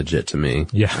totally legit to me.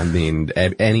 Yeah. I mean,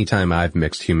 anytime I've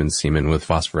mixed human semen with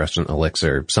phosphorescent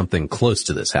elixir, something close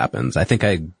to this happens. I think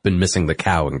I've been missing the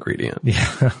cow ingredient.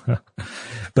 Yeah.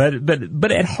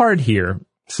 But at heart here,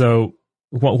 so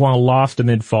while lost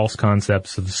amid false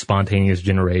concepts of spontaneous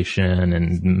generation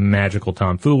and magical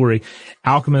tomfoolery,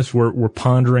 alchemists were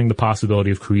pondering the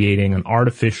possibility of creating an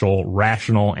artificial,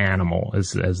 rational animal,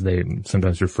 as they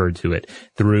sometimes referred to it,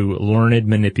 through learned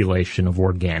manipulation of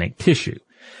organic tissue.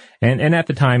 And at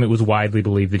the time, it was widely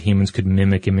believed that humans could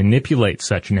mimic and manipulate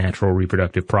such natural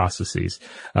reproductive processes.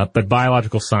 But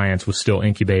biological science was still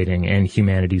incubating, and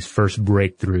humanity's first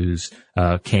breakthroughs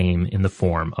came in the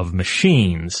form of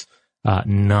machines,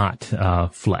 not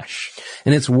flesh.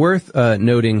 And it's worth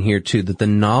noting here, too, that the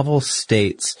novel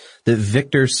states that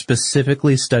Victor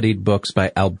specifically studied books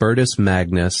by Albertus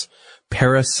Magnus,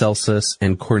 Paracelsus,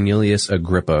 and Cornelius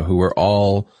Agrippa, who were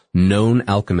all known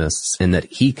alchemists, and that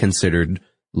he considered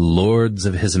lords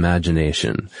of his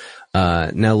imagination.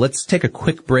 Now let's take a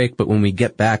quick break, but when we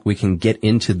get back, we can get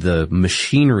into the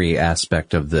machinery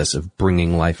aspect of this, of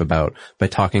bringing life about, by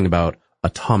talking about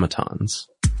automatons.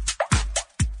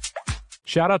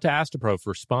 Shout out to Astapro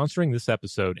for sponsoring this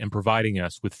episode and providing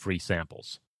us with free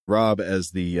samples. Rob,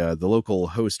 as the local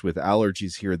host with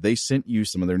allergies here, they sent you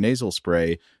some of their nasal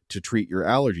spray to treat your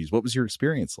allergies. What was your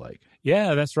experience like?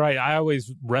 Yeah, that's right. I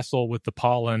always wrestle with the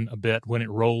pollen a bit when it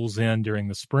rolls in during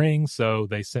the spring, so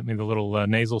they sent me the little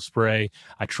nasal spray.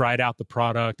 I tried out the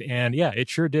product, and yeah, it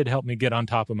sure did help me get on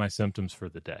top of my symptoms for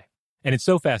the day. And it's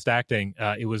so fast-acting,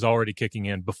 it was already kicking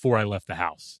in before I left the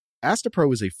house.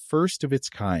 Astepro is a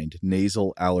first-of-its-kind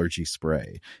nasal allergy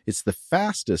spray. It's the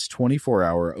fastest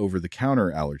 24-hour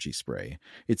over-the-counter allergy spray.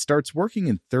 It starts working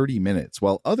in 30 minutes,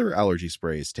 while other allergy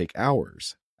sprays take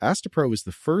hours. Astepro is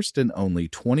the first and only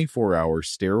 24-hour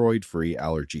steroid-free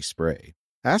allergy spray.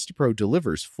 Astepro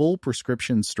delivers full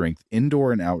prescription-strength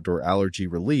indoor and outdoor allergy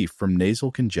relief from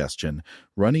nasal congestion,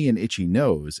 runny and itchy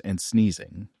nose, and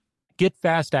sneezing. Get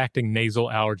fast-acting nasal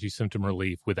allergy symptom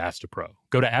relief with Astepro.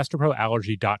 Go to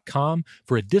asteproallergy.com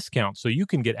for a discount so you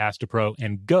can get Astepro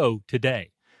and go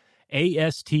today.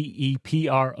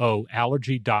 ASTEPRO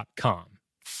allergy.com.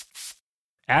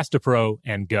 Astepro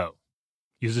and go.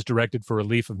 Use as directed for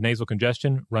relief of nasal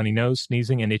congestion, runny nose,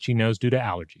 sneezing, and itchy nose due to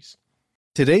allergies.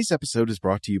 Today's episode is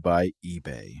brought to you by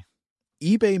eBay.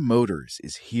 eBay Motors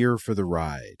is here for the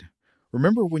ride.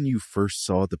 Remember when you first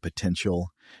saw the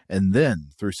potential? And then,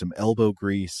 through some elbow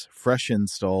grease, fresh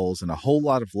installs, and a whole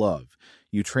lot of love,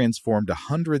 you transformed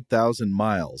 100,000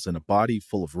 miles and a body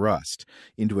full of rust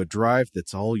into a drive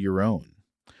that's all your own.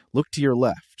 Look to your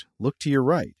left. Look to your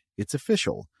right. It's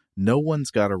official. No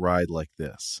one's got a ride like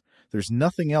this. There's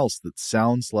nothing else that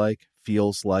sounds like,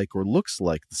 feels like, or looks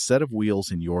like the set of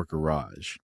wheels in your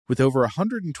garage. With over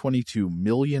 122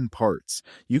 million parts,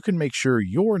 you can make sure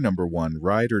your number one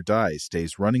ride or die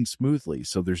stays running smoothly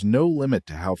so there's no limit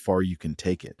to how far you can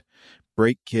take it.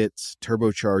 Brake kits,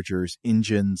 turbochargers,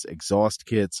 engines, exhaust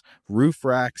kits, roof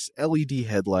racks, LED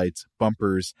headlights,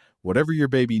 bumpers, whatever your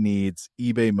baby needs,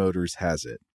 eBay Motors has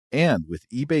it. And with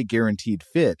eBay Guaranteed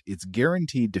Fit, it's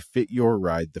guaranteed to fit your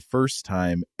ride the first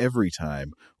time, every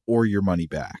time, or your money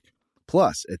back.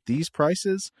 Plus, at these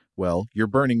prices, well, you're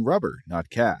burning rubber, not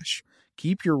cash.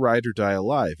 Keep your ride or die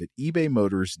alive at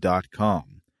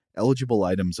ebaymotors.com. Eligible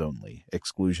items only.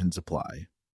 Exclusions apply.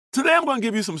 Today I'm going to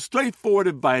give you some straightforward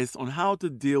advice on how to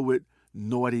deal with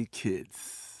naughty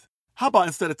kids. How about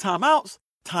instead of timeouts,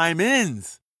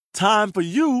 time-ins? Time for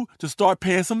you to start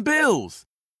paying some bills.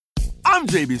 I'm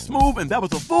JB Smoove, and that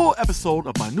was a full episode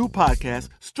of my new podcast,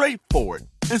 Straightforward,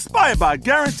 inspired by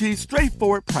guaranteed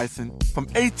straightforward pricing from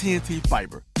AT&T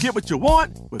Fiber. Get what you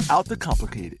want without the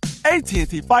complicated.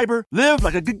 AT&T Fiber, live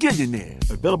like a gigillionaire.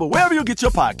 Available wherever you get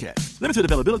your podcasts. Limited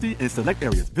availability in select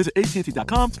areas. Visit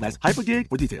AT&T.com/hypergig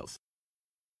for details.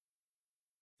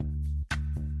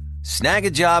 Snag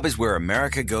a Job is where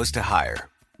America goes to hire,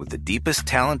 with the deepest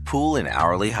talent pool in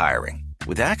hourly hiring.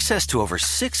 With access to over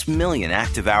 6 million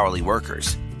active hourly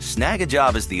workers, Snag a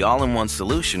Job is the all-in-one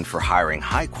solution for hiring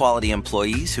high-quality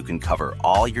employees who can cover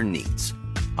all your needs.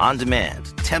 On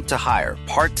demand, temp to hire,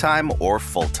 part-time or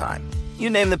full-time.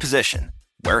 You name the position.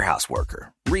 Warehouse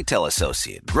worker, retail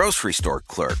associate, grocery store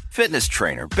clerk, fitness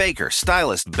trainer, baker,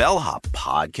 stylist, bellhop,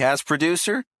 podcast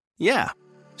producer. Yeah,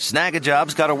 Snag a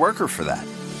Job's got a worker for that.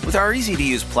 With our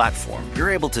easy-to-use platform, you're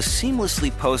able to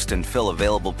seamlessly post and fill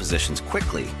available positions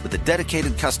quickly with a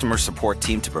dedicated customer support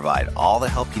team to provide all the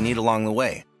help you need along the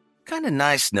way. Kind of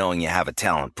nice knowing you have a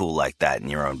talent pool like that in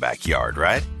your own backyard,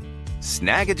 right?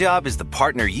 Snag a Job is the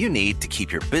partner you need to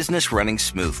keep your business running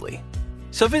smoothly.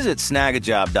 So visit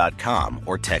snagajob.com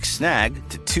or text SNAG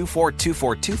to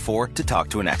 242424 to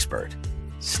talk to an expert.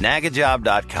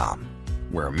 Snagajob.com,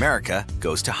 where America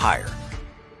goes to hire.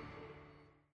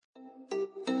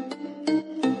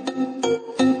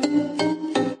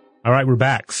 All right, we're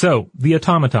back. So, The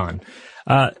Automaton.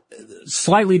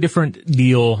 Slightly different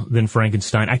deal than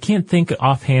Frankenstein. I can't think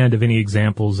offhand of any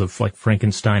examples of like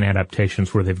Frankenstein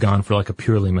adaptations where they've gone for like a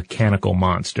purely mechanical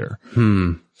monster.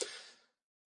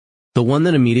 The one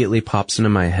that immediately pops into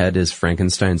my head is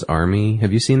Frankenstein's Army.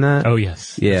 Have you seen that? Oh,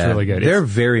 yes. Yeah. It's really good. They're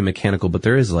very mechanical, but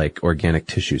there is like organic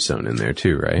tissue sewn in there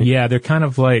too, right? Yeah, they're kind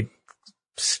of like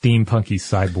steampunky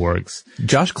cyborgs.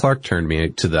 Josh Clark turned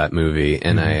me to that movie,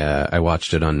 and I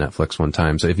watched it on Netflix one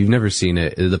time. So if you've never seen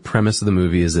it, the premise of the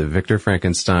movie is that Victor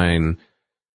Frankenstein,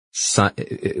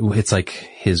 it's like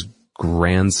his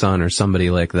grandson or somebody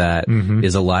like that,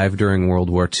 is alive during World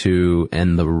War II,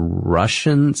 and the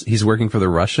Russians, he's working for the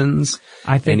Russians,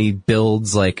 and he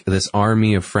builds like this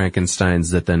army of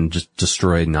Frankensteins that then just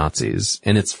destroy Nazis.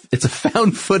 And it's a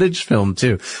found footage film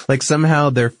too. Like somehow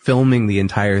they're filming the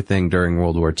entire thing during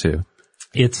World War II.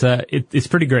 It's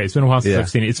pretty great. It's been a while since I've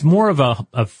seen it. It's more of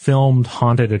a filmed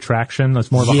haunted attraction.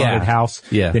 It's more of a haunted house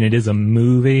than it is a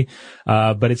movie.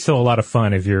 But it's still a lot of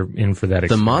fun if you're in for that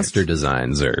experience. The monster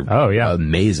designs are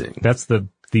amazing. That's the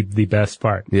best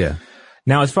part. Yeah.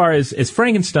 Now, as far as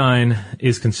Frankenstein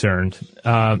is concerned,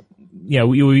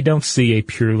 we don't see a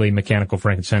purely mechanical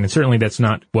Frankenstein, and certainly that's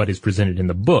not what is presented in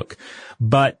the book.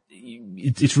 But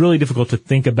it's really difficult to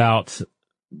think about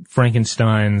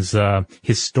Frankenstein's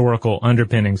historical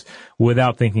underpinnings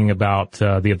without thinking about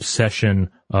the obsession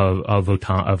of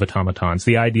automatons.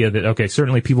 The idea that,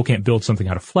 certainly people can't build something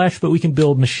out of flesh, but we can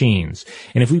build machines.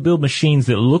 And if we build machines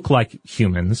that look like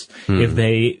humans,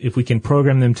 if we can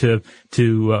program them to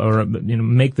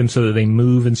make them so that they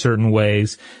move in certain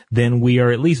ways, then we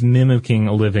are at least mimicking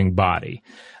a living body.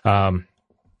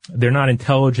 They're not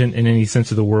intelligent in any sense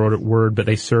of the word, but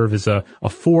they serve as a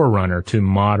forerunner to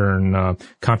modern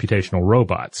computational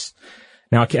robots.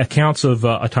 Now, accounts of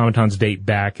automatons date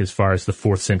back as far as the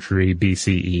 4th century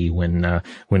BCE,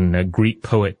 when Greek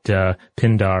poet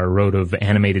Pindar wrote of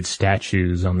animated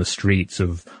statues on the streets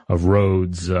of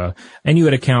Rhodes, and you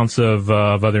had accounts of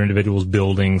other individuals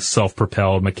building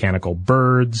self-propelled mechanical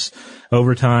birds.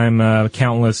 Over time,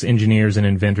 countless engineers and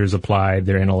inventors applied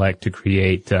their intellect to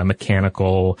create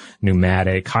mechanical,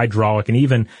 pneumatic, hydraulic, and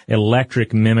even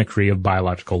electric mimicry of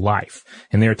biological life.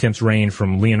 And their attempts range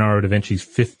from Leonardo da Vinci's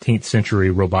 15th century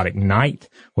robotic knight,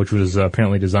 which was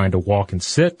apparently designed to walk and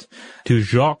sit, to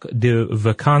Jacques de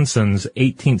Vaucanson's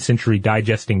 18th century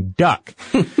digesting duck,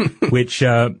 which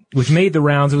made the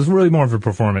rounds. It was really more of a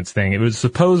performance thing. It was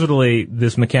supposedly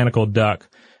this mechanical duck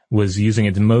was using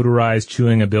its motorized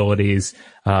chewing abilities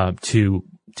to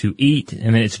eat,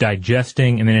 and then it's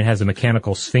digesting, and then it has a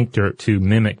mechanical sphincter to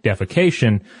mimic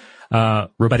defecation.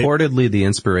 Reportedly the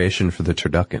inspiration for the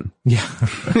turducken. Yeah.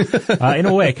 In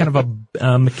a way, kind of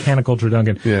a mechanical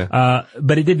turducken. Yeah.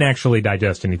 But it didn't actually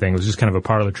digest anything. It was just kind of a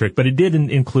parlor trick. But it did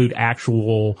include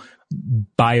actual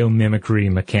biomimicry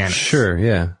mechanics. Sure,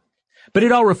 yeah. But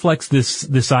it all reflects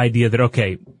this idea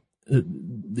that,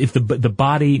 if the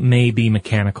body may be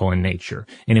mechanical in nature,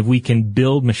 and if we can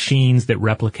build machines that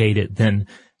replicate it, then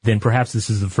perhaps this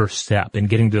is the first step in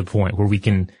getting to the point where we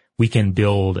can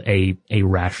build a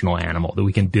rational animal, that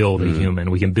we can build a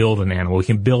human, we can build an animal, we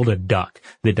can build a duck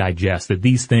that digests, that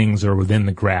these things are within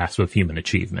the grasp of human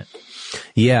achievement.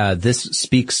 Yeah, this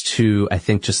speaks to, I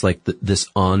think, just like this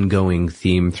ongoing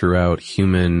theme throughout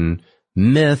human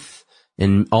myth,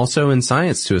 and also in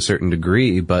science to a certain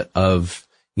degree, but of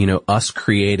us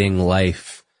creating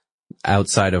life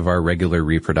outside of our regular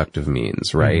reproductive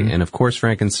means, right? And of course,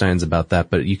 Frankenstein's about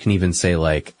that, but you can even say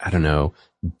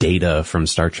Data from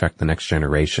Star Trek The Next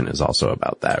Generation is also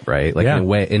about that, right?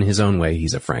 In his own way,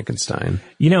 he's a Frankenstein.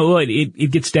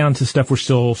 It gets down to stuff we're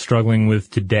still struggling with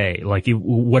today.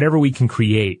 Whatever we can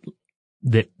create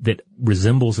that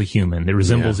resembles a human, that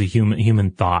resembles a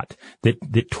human thought,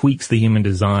 that tweaks the human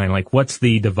design. What's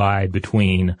the divide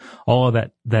between all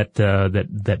of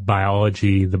that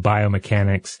biology, the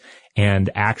biomechanics, and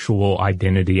actual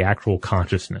identity, actual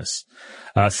consciousness?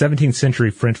 17th century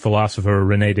French philosopher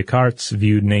René Descartes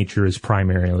viewed nature as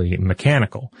primarily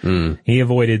mechanical. He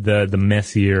avoided the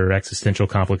messier existential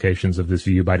complications of this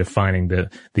view by defining the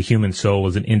human soul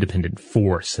as an independent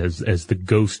force, as the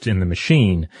ghost in the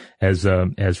machine, as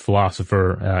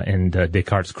philosopher and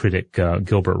Descartes critic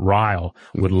Gilbert Ryle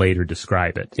would later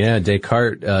describe it. Yeah,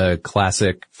 Descartes,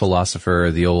 classic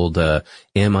philosopher, the old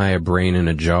am I a brain in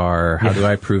a jar? How do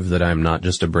I prove that I'm not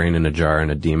just a brain in a jar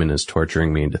and a demon is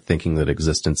torturing me into thinking that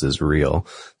existence is real?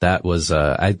 That was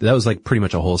pretty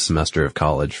much a whole semester of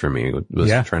college for me,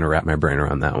 trying to wrap my brain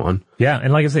around that one. Yeah,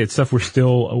 and like I say, it's stuff we're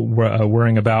still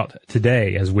worrying about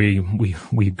today as we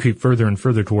creep further and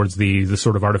further towards the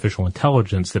sort of artificial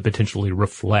intelligence that potentially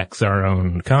reflects our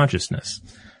own consciousness.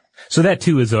 So that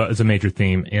too is a major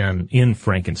theme in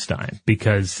Frankenstein,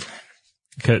 because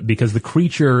the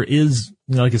creature is,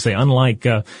 like I say, unlike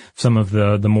some of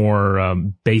the more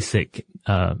basic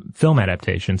film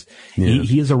adaptations,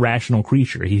 he is a rational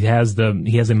creature. He has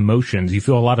emotions. You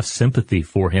feel a lot of sympathy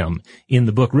for him in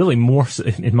the book. Really, more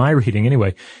in my reading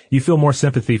anyway, you feel more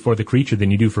sympathy for the creature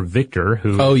than you do for Victor,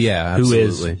 who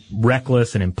is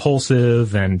reckless and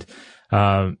impulsive and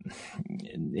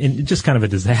just kind of a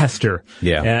disaster.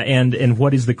 Yeah. And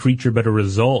what is the creature but a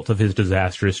result of his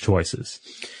disastrous choices?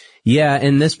 Yeah,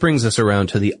 and this brings us around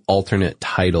to the alternate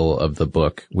title of the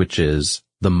book, which is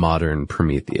The Modern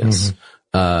Prometheus.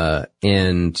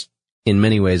 And in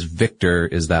many ways, Victor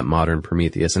is that modern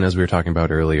Prometheus. And as we were talking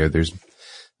about earlier, there's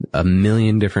a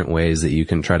million different ways that you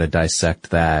can try to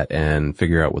dissect that and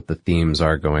figure out what the themes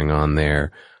are going on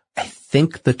there. I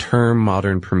think the term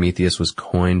modern Prometheus was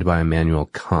coined by Immanuel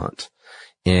Kant.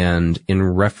 And in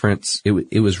reference, it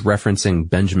was referencing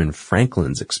Benjamin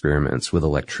Franklin's experiments with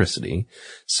electricity.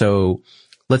 So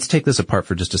let's take this apart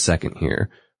for just a second here.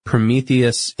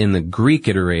 Prometheus in the Greek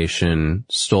iteration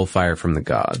stole fire from the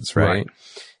gods, right?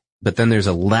 But then there's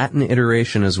a Latin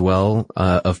iteration as well,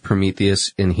 of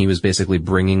Prometheus, and he was basically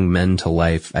bringing men to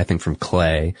life, I think from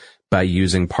clay, by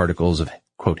using particles of,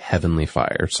 quote, heavenly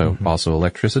fire. So also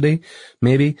electricity,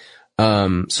 maybe.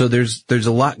 So there's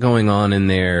a lot going on in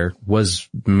there. Was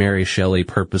Mary Shelley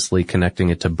purposely connecting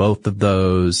it to both of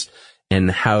those?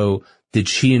 And how did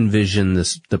she envision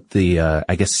the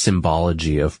I guess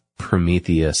symbology of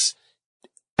Prometheus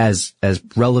as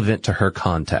relevant to her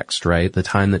context, right? The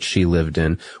time that she lived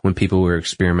in, when people were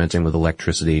experimenting with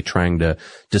electricity, trying to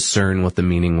discern what the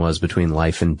meaning was between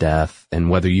life and death, and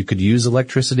whether you could use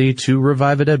electricity to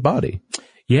revive a dead body.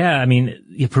 Yeah, I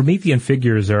mean, Promethean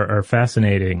figures are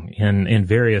fascinating in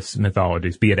various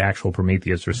mythologies, be it actual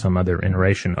Prometheus or some other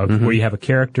iteration of where you have a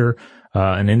character,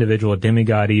 an individual, a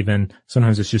demigod even.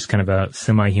 Sometimes it's just kind of a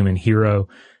semi-human hero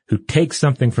who takes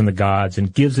something from the gods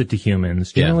and gives it to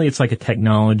humans. Generally, it's like a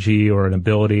technology or an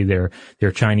ability. There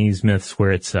are Chinese myths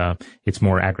where it's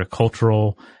more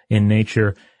agricultural in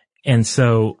nature. And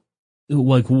so,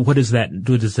 like, what does that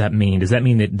mean? Does that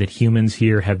mean that humans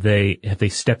here, have they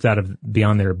stepped out of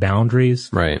beyond their boundaries?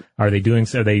 Right. Are they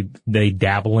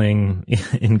dabbling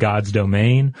in God's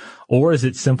domain? Or is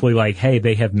it simply like, hey,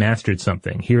 they have mastered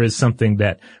something. Here is something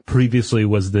that previously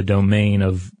was the domain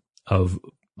of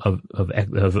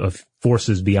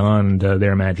forces beyond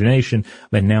their imagination,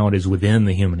 but now it is within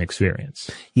the human experience.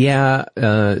 Yeah,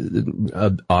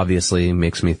 obviously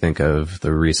makes me think of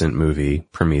the recent movie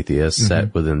Prometheus,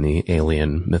 set within the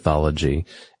alien mythology,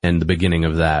 and the beginning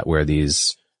of that, where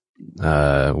these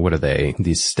what are they?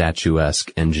 These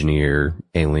statuesque engineer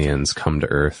aliens come to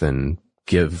Earth and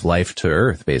give life to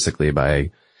Earth, basically by.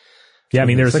 Yeah, I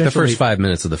mean, there's like the first 5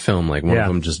 minutes of the film, like one of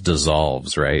them just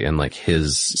dissolves, right? And like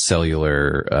his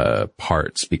cellular,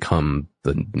 parts become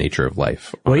the nature of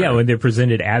life. Well, yeah, when they're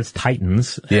presented as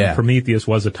titans, and Prometheus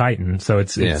was a titan. So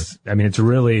it's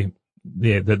really,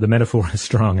 the metaphor is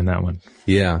strong in that one.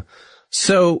 Yeah.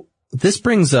 So this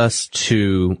brings us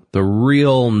to the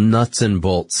real nuts and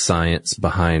bolts science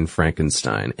behind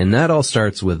Frankenstein. And that all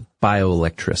starts with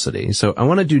bioelectricity. So I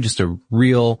want to do just a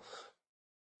real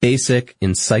basic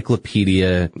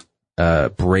encyclopedia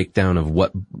breakdown of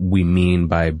what we mean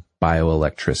by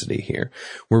bioelectricity here.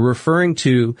 We're referring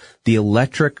to the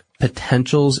electric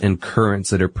potentials and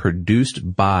currents that are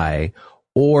produced by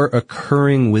or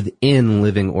occurring within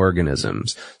living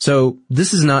organisms. So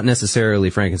this is not necessarily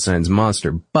Frankenstein's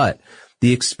monster, but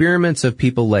the experiments of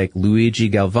people like Luigi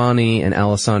Galvani and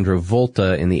Alessandro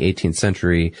Volta in the 18th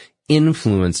century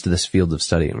influenced this field of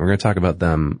study, and we're going to talk about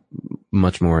them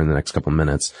much more in the next couple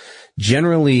minutes.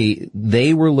 Generally,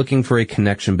 they were looking for a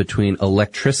connection between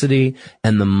electricity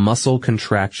and the muscle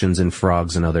contractions in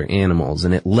frogs and other animals,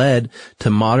 and it led to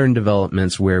modern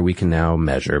developments where we can now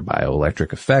measure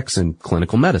bioelectric effects in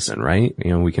clinical medicine, right?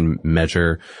 You know, we can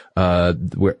measure how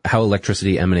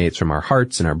electricity emanates from our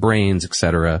hearts and our brains,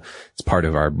 etc. It's part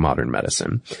of our modern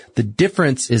medicine. The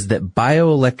difference is that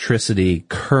bioelectricity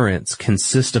currents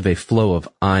consist of a flow of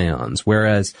ions,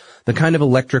 whereas the kind of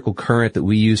electrical current that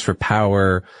we use for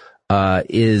power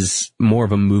is more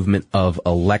of a movement of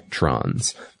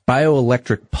electrons.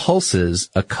 Bioelectric pulses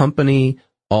accompany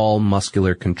all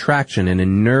muscular contraction, and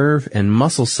in nerve and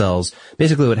muscle cells,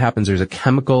 basically what happens, there's a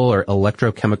chemical or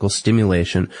electrochemical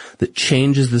stimulation that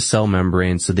changes the cell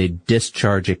membrane so they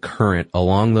discharge a current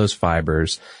along those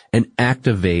fibers and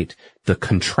activate the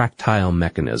contractile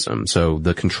mechanism, so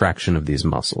the contraction of these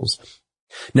muscles.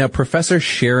 Now, Professor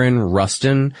Sharon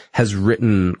Ruston has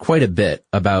written quite a bit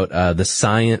about the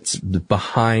science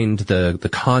behind the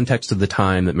context of the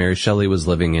time that Mary Shelley was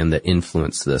living in that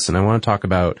influenced this. And I want to talk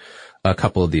about a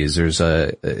couple of these. There's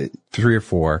 3 or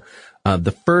 4.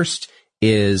 The first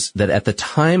is that at the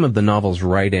time of the novel's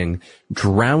writing,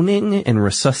 drowning and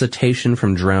resuscitation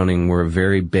from drowning were a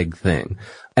very big thing.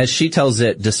 As she tells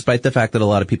it, despite the fact that a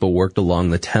lot of people worked along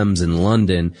the Thames in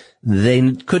London,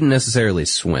 they couldn't necessarily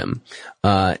swim.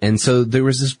 And so there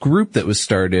was this group that was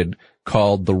started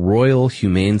called the Royal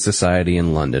Humane Society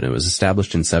in London. It was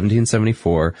established in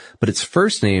 1774, but its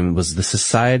first name was the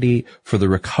Society for the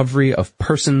Recovery of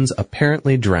Persons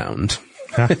Apparently Drowned.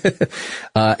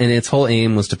 And its whole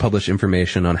aim was to publish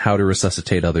information on how to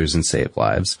resuscitate others and save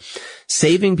lives.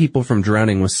 Saving people from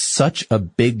drowning was such a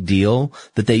big deal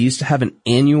that they used to have an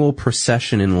annual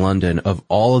procession in London of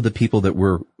all of the people that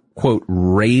were, quote,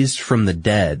 raised from the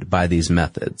dead by these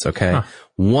methods, okay?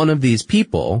 One of these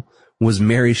people was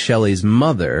Mary Shelley's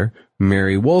mother,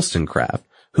 Mary Wollstonecraft,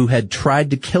 who had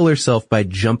tried to kill herself by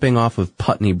jumping off of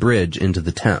Putney Bridge into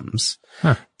the Thames.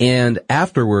 Huh. And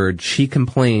afterward, she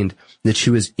complained that she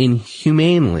was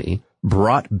inhumanely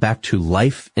brought back to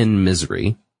life and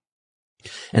misery.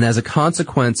 And as a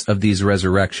consequence of these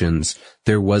resurrections,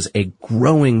 there was a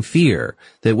growing fear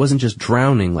that it wasn't just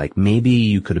drowning, like maybe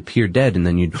you could appear dead and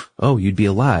then you'd be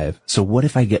alive. So what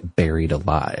if I get buried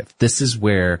alive? This is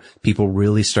where people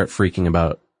really start freaking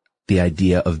about the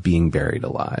idea of being buried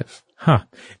alive. Huh.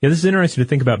 Yeah, this is interesting to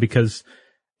think about because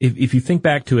if you think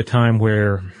back to a time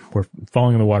where we're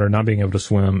falling in the water, not being able to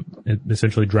swim,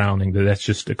 essentially drowning, that's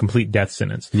just a complete death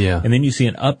sentence. Yeah. And then you see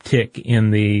an uptick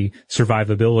in the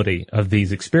survivability of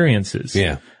these experiences.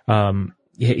 Yeah.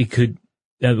 It could,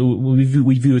 we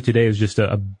view it today as just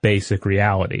a basic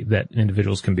reality that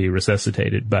individuals can be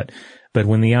resuscitated. But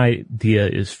when the idea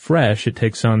is fresh, it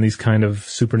takes on these kind of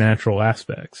supernatural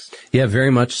aspects. Yeah,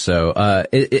 very much so.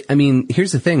 I mean,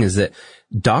 here's the thing is that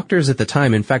doctors at the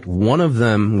time, in fact, one of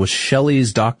them was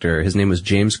Shelley's doctor, his name was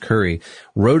James Curry,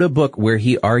 wrote a book where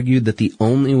he argued that the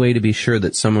only way to be sure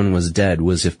that someone was dead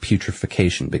was if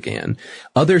putrefaction began.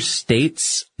 Other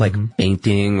states, like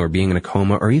fainting or being in a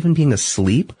coma or even being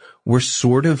asleep, were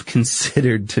sort of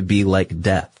considered to be like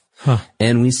death. Huh.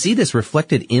 And we see this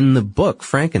reflected in the book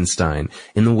Frankenstein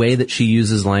in the way that she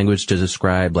uses language to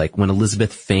describe like when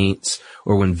Elizabeth faints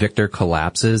or when Victor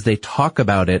collapses, they talk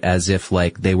about it as if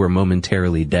like they were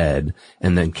momentarily dead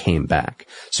and then came back.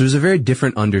 So there's a very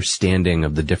different understanding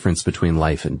of the difference between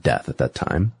life and death at that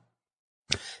time.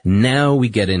 Now we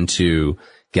get into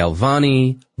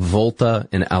Galvani, Volta,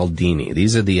 and Aldini.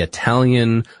 These are the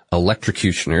Italian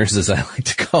electrocutioners, as I like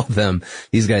to call them.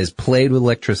 These guys played with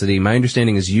electricity. My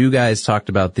understanding is you guys talked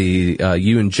about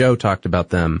you and Joe talked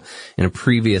about them in a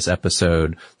previous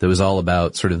episode that was all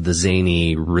about sort of the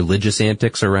zany religious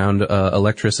antics around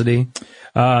electricity.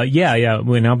 Yeah.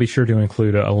 And I'll be sure to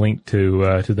include a link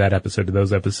to that episode, to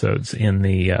those episodes in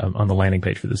the, on the landing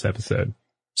page for this episode.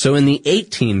 So in the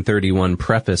 1831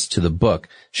 preface to the book,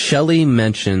 Shelley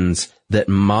mentions that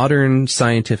modern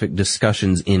scientific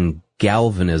discussions in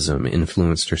galvanism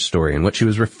influenced her story. And what she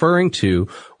was referring to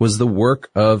was the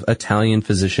work of Italian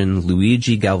physician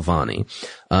Luigi Galvani.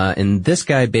 And this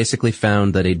guy basically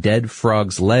found that a dead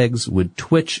frog's legs would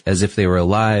twitch as if they were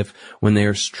alive when they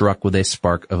are struck with a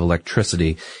spark of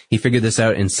electricity. He figured this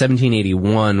out in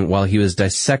 1781 while he was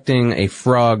dissecting a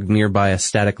frog nearby a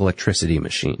static electricity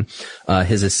machine.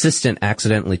 His assistant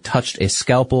accidentally touched a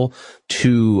scalpel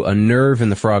to a nerve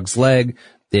in the frog's leg.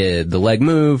 The leg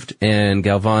moved, and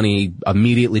Galvani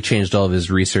immediately changed all of his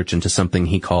research into something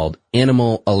he called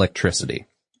animal electricity.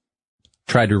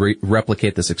 Tried to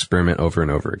replicate this experiment over and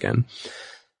over again.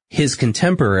 His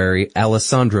contemporary,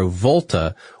 Alessandro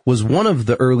Volta, was one of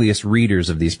the earliest readers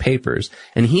of these papers,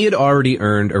 and he had already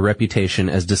earned a reputation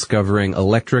as discovering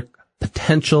electric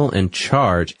potential and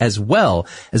charge, as well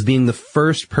as being the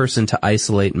first person to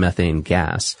isolate methane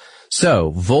gas. So,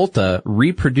 Volta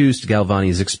reproduced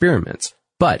Galvani's experiments.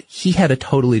 But he had a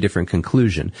totally different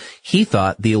conclusion. He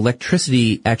thought the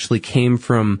electricity actually came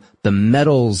from the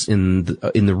metals in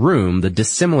the room, the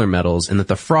dissimilar metals, and that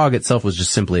the frog itself was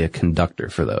just simply a conductor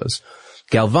for those.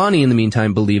 Galvani, in the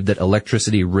meantime, believed that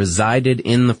electricity resided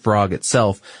in the frog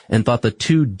itself and thought the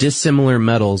two dissimilar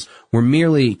metals were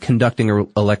merely conducting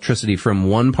electricity from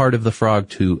one part of the frog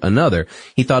to another.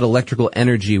 He thought electrical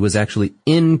energy was actually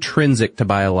intrinsic to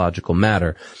biological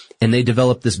matter. And they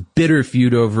developed this bitter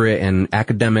feud over it, and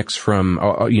academics from,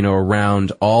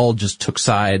 around all just took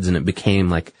sides, and it became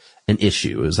like an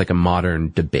issue. It was like a modern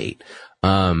debate.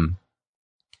 They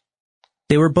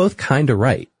were both kind of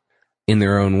right in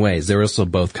their own ways. They were also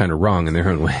both kind of wrong in their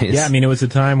own ways. Yeah, I mean, it was a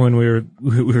time when we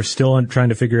were still trying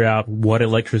to figure out what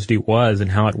electricity was and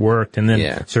how it worked, and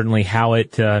then certainly how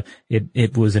it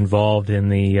was involved in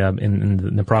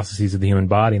the processes of the human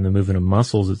body and the movement of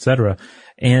muscles, etc.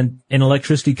 And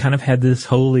electricity kind of had this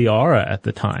holy aura at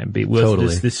the time. It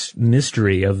was this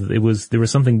mystery there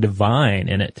was something divine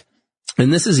in it.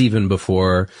 And this is even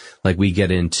before, like, we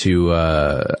get into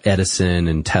Edison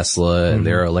and Tesla and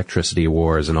their electricity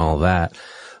wars and all that.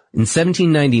 In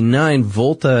 1799,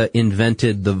 Volta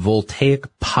invented the voltaic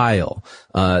pile.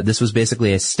 This was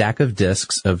basically a stack of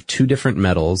discs of two different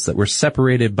metals that were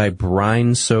separated by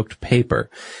brine-soaked paper.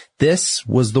 This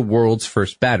was the world's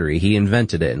first battery. He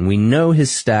invented it, and we know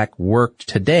his stack worked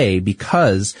today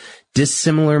because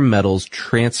dissimilar metals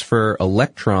transfer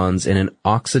electrons in an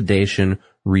oxidation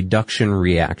reduction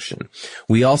reaction.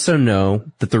 We also know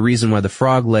that the reason why the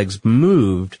frog legs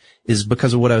moved is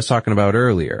because of what I was talking about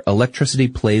earlier. Electricity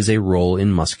plays a role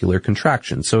in muscular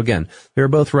contraction. So again, they were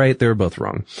both right, they were both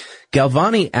wrong.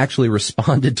 Galvani actually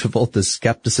responded to Volta's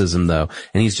skepticism though,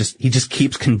 and he just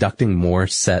keeps conducting more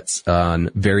sets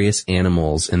on various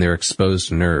animals and their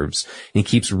exposed nerves. And he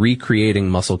keeps recreating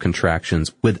muscle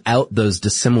contractions without those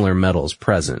dissimilar metals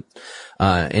present.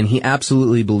 And he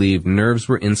absolutely believed nerves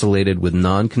were insulated with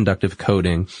non-conductive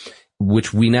coating,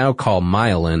 which we now call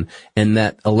myelin, and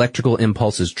that electrical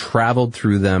impulses traveled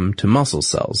through them to muscle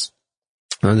cells.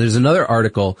 There's another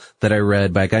article that I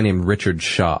read by a guy named Richard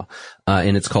Shaw,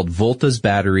 and it's called Volta's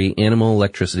Battery, Animal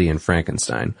Electricity, and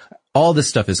Frankenstein. All this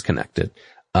stuff is connected.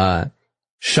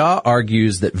 Shaw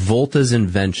argues that Volta's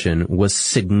invention was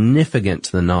significant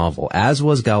to the novel, as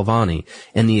was Galvani,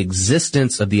 and the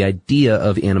existence of the idea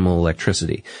of animal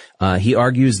electricity. He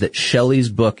argues that Shelley's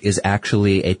book is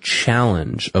actually a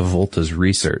challenge of Volta's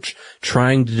research,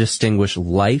 trying to distinguish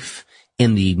life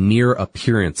and the mere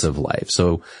appearance of life.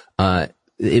 So,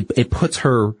 it puts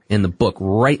her in the book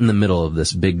right in the middle of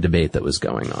this big debate that was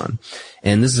going on.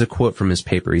 And this is a quote from his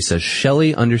paper. He says,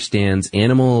 Shelley understands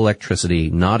animal electricity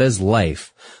not as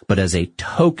life, but as a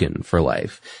token for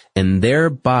life, and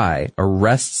thereby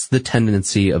arrests the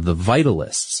tendency of the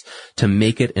vitalists to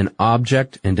make it an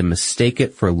object and to mistake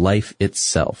it for life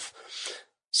itself.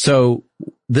 So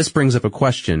this brings up a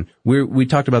question. We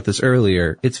talked about this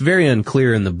earlier. It's very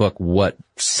unclear in the book what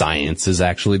science is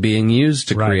actually being used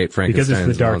to create Frankenstein's monster. Because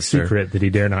it's the dark secret that he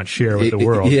dare not share with the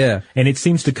world. Yeah. And it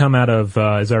seems to come out of,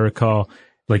 as I recall,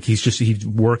 like he's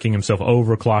working himself,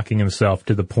 overclocking himself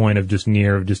to the point of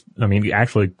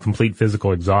actually complete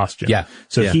physical exhaustion. Yeah.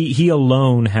 So he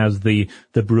alone has the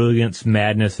brilliance,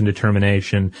 madness, and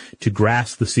determination to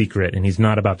grasp the secret, and he's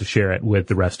not about to share it with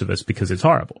the rest of us because it's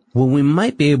horrible. Well, we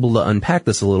might be able to unpack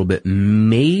this a little bit.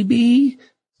 Maybe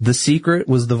the secret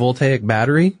was the voltaic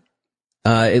battery,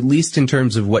 at least in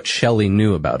terms of what Shelley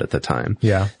knew about at the time.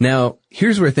 Yeah. Now,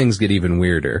 here's where things get even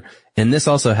weirder. And this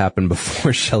also happened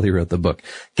before Shelley wrote the book.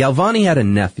 Galvani had a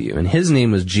nephew, and his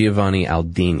name was Giovanni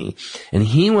Aldini. And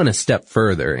he went a step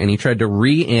further, and he tried to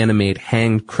reanimate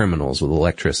hanged criminals with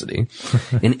electricity.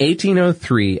 In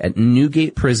 1803, at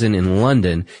Newgate Prison in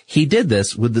London, he did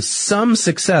this with some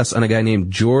success on a guy named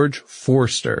George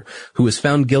Forster, who was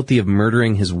found guilty of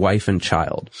murdering his wife and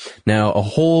child. Now, a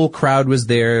whole crowd was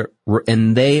there,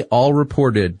 and they all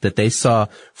reported that they saw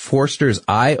Forster's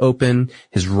eye open,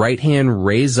 his right hand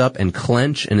raise up and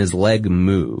clench, and his leg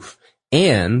move.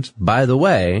 And, by the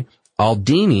way,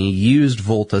 Aldini used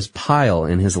Volta's pile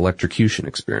in his electrocution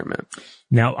experiment.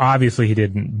 Now, obviously, he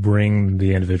didn't bring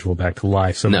the individual back to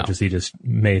life so much as he just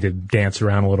made it dance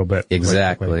around a little bit.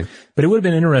 Exactly. But it would have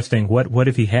been interesting. What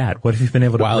if he had? What if he'd been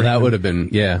able to? Wow, that would have been,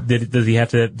 yeah.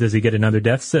 Does he get another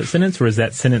death sentence, or is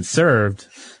that sentence served?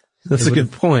 That's a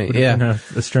good point. Yeah.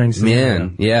 A strange scenario.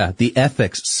 Man, yeah. The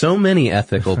ethics, so many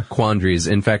ethical quandaries.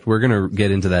 In fact, we're going to get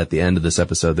into that at the end of this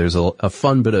episode. There's a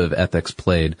fun bit of ethics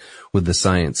played with the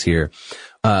science here.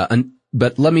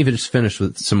 But let me just finish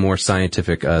with some more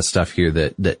scientific stuff here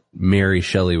that Mary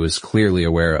Shelley was clearly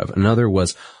aware of. Another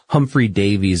was Humphrey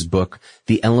Davy's book,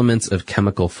 The Elements of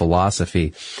Chemical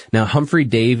Philosophy. Now, Humphrey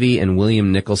Davy and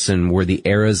William Nicholson were the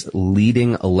era's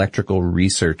leading electrical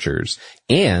researchers,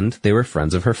 and they were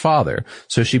friends of her father.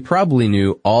 So she probably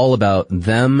knew all about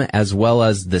them, as well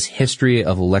as this history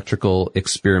of electrical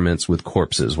experiments with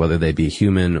corpses, whether they be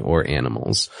human or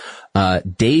animals.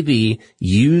 Davy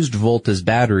used Volta's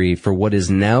battery for what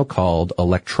is now called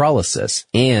electrolysis,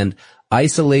 and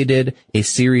isolated a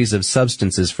series of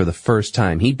substances for the first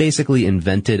time. He basically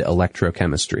invented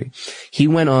electrochemistry. He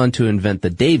went on to invent the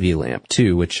Davy lamp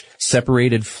too, which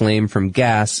separated flame from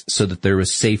gas so that there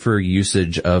was safer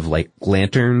usage of like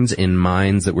lanterns in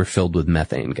mines that were filled with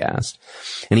methane gas.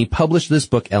 And he published this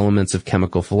book, Elements of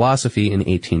Chemical Philosophy, in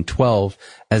 1812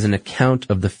 as an account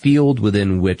of the field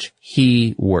within which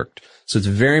he worked. So it's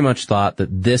very much thought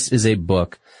that this is a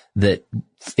book that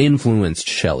influenced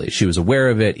Shelley. She was aware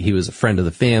of it. He was a friend of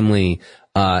the family,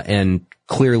 and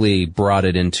clearly brought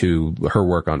it into her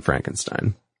work on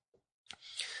Frankenstein.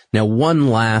 Now, one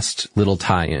last little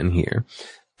tie-in here.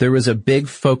 There was a big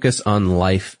focus on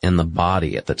life and the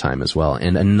body at the time as well,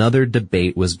 and another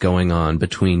debate was going on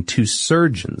between two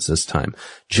surgeons this time,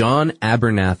 John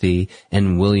Abernathy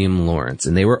and William Lawrence,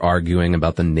 and they were arguing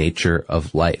about the nature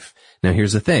of life. Now,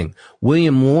 here's the thing.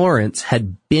 William Lawrence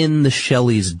had been the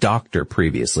Shelley's doctor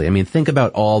previously. I mean, think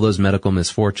about all those medical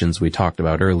misfortunes we talked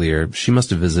about earlier. She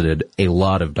must have visited a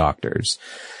lot of doctors.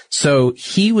 So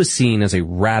he was seen as a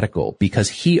radical because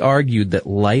he argued that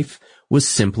life was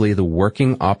simply the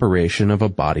working operation of a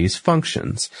body's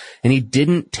functions. And he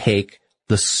didn't take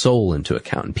the soul into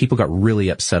account. And people got really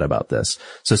upset about this.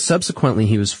 So subsequently,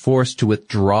 he was forced to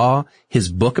withdraw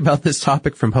his book about this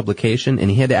topic from publication,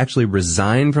 and he had to actually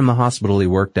resign from the hospital he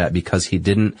worked at because he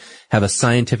didn't have a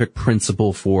scientific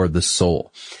principle for the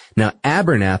soul. Now,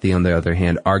 Abernathy, on the other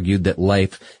hand, argued that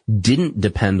life didn't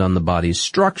depend on the body's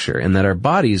structure and that our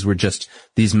bodies were just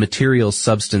these material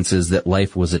substances that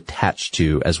life was attached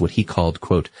to as what he called,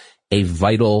 quote, a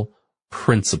vital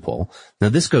principle. Now,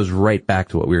 this goes right back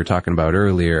to what we were talking about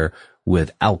earlier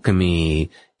with alchemy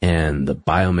and the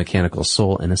biomechanical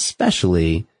soul, and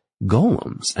especially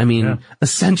golems. I mean,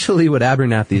 essentially what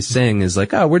Abernathy is saying is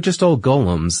like, oh, we're just all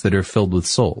golems that are filled with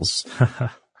souls.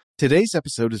 Today's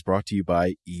episode is brought to you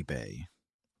by eBay.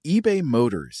 eBay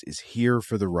Motors is here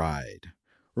for the ride.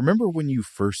 Remember when you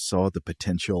first saw the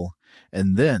potential?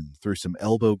 And then, through some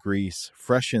elbow grease,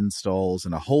 fresh installs,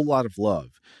 and a whole lot of love,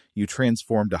 you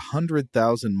transformed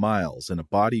 100,000 miles and a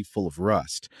body full of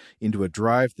rust into a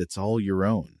drive that's all your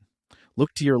own.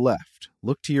 Look to your left.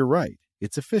 Look to your right.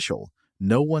 It's official.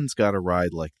 No one's got a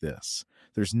ride like this.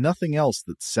 There's nothing else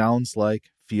that sounds like,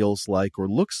 feels like, or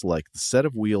looks like the set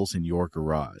of wheels in your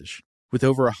garage. With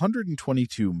over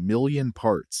 122 million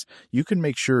parts, you can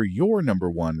make sure your number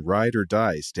one ride or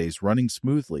die stays running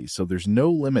smoothly, so there's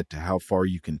no limit to how far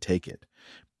you can take it.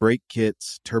 Brake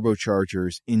kits,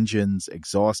 turbochargers, engines,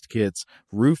 exhaust kits,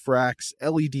 roof racks,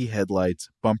 LED headlights,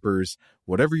 bumpers,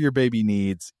 whatever your baby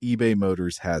needs, eBay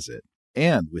Motors has it.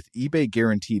 And with eBay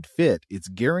Guaranteed Fit, it's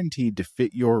guaranteed to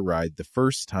fit your ride the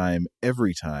first time,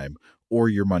 every time, or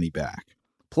your money back.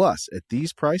 Plus, at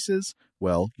these prices,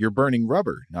 well, you're burning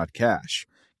rubber, not cash.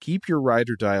 Keep your ride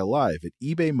or die alive at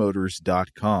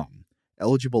ebaymotors.com.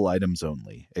 Eligible items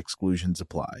only. Exclusions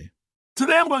apply.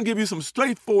 Today I'm going to give you some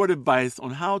straightforward advice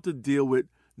on how to deal with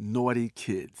naughty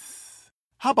kids.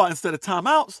 How about instead of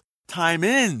timeouts,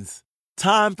 time-ins?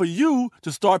 Time for you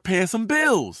to start paying some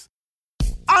bills.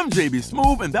 I'm JB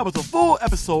Smoove, and that was a full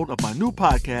episode of my new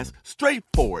podcast,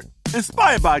 Straightforward,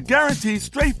 inspired by guaranteed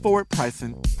straightforward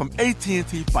pricing from AT&T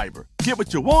Fiber. Get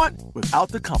what you want without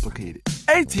the complicated.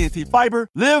 AT&T Fiber,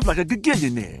 live like a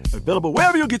gigillionaire. Available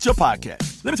wherever you get your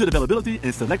podcast. Limited availability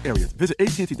in select areas. Visit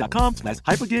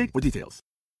AT&T.com/hypergig for details.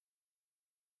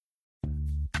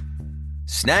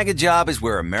 Snag a Job is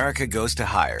where America goes to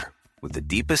hire, with the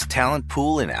deepest talent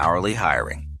pool in hourly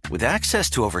hiring. With access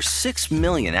to over 6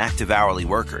 million active hourly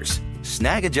workers,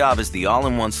 Snag a Job is the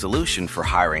all-in-one solution for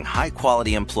hiring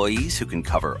high-quality employees who can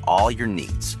cover all your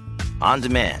needs. On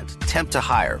demand, temp to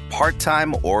hire,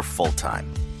 part-time or full-time.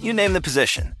 You name the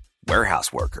position.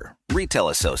 Warehouse worker, retail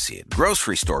associate,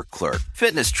 grocery store clerk,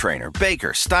 fitness trainer,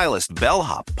 baker, stylist,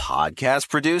 bellhop, podcast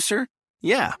producer.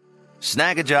 Yeah,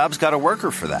 Snag a Job's got a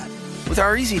worker for that. With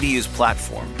our easy-to-use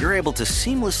platform, you're able to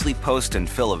seamlessly post and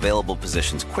fill available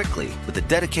positions quickly with a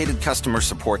dedicated customer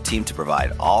support team to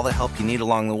provide all the help you need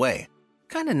along the way.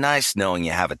 Kind of nice knowing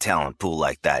you have a talent pool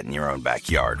like that in your own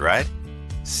backyard, right?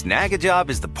 Snag a Job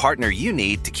is the partner you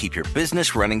need to keep your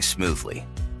business running smoothly.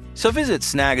 So visit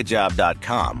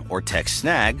snagajob.com or text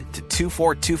SNAG to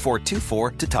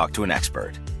 242424 to talk to an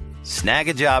expert.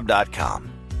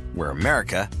 Snagajob.com, where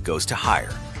America goes to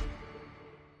hire.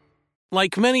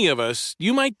 Like many of us,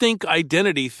 you might think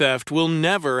identity theft will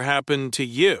never happen to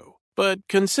you. But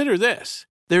consider this.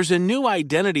 There's a new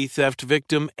identity theft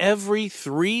victim every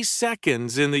 3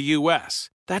 seconds in the U.S.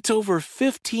 That's over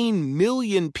 15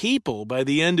 million people by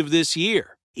the end of this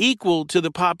year, equal to the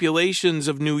populations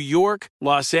of New York,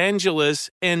 Los Angeles,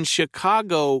 and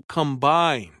Chicago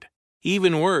combined.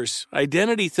 Even worse,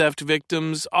 identity theft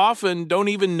victims often don't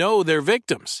even know they're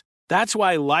victims. That's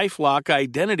why LifeLock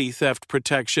Identity Theft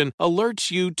Protection alerts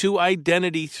you to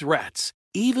identity threats,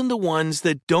 even the ones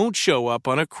that don't show up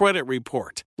on a credit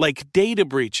report, like data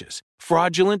breaches,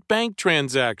 fraudulent bank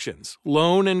transactions,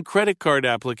 loan and credit card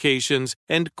applications,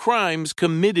 and crimes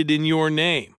committed in your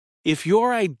name. If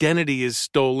your identity is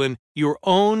stolen, your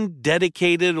own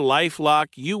dedicated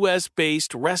LifeLock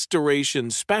U.S.-based restoration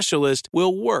specialist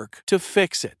will work to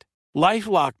fix it.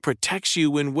 LifeLock protects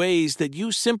you in ways that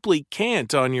you simply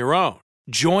can't on your own.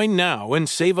 Join now and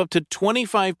save up to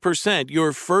 25%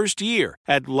 your first year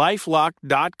at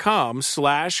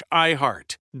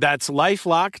LifeLock.com/iHeart. That's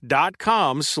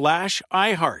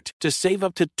LifeLock.com/iHeart to save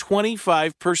up to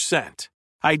 25%.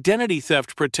 Identity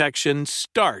theft protection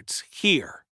starts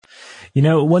here. You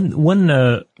know,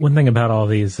 one thing about all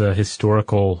these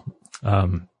historical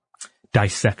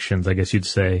dissections, I guess you'd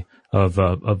say,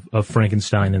 of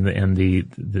Frankenstein and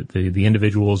the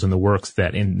individuals and the works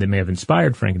that may have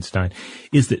inspired Frankenstein,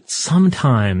 is that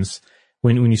sometimes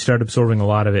when you start absorbing a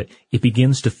lot of it, it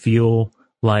begins to feel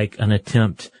like an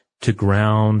attempt to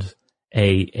ground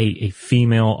a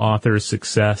female author's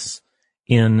success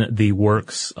in the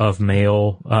works of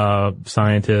male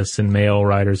scientists and male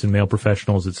writers and male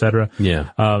professionals, etc. Yeah.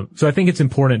 So I think it's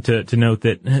important to note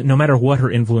that no matter what her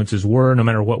influences were, no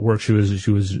matter what work she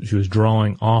was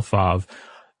drawing off of,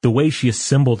 the way she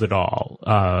assembled it all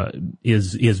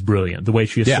is brilliant. The way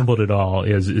she assembled it all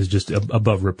is just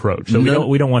above reproach. So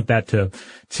we don't want that to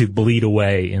bleed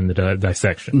away in the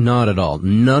dissection. Not at all.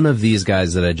 None of these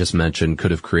guys that I just mentioned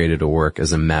could have created a work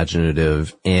as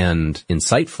imaginative and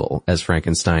insightful as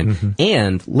Frankenstein. Mm-hmm.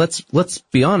 And let's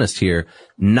be honest here.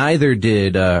 Neither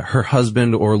did her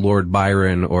husband or Lord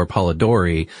Byron or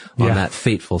Polidori on that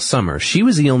fateful summer. She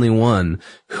was the only one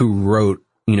who wrote,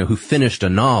 who finished a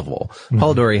novel. Mm-hmm.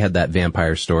 Polidori had that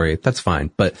vampire story. That's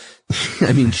fine. But,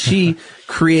 I mean, she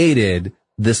created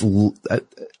this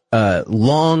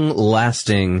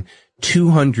long-lasting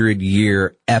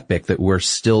 200-year epic that we're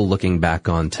still looking back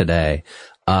on today.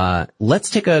 Let's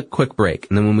take a quick break.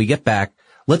 And then when we get back,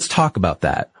 let's talk about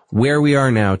that. Where we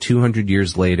are now 200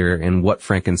 years later and what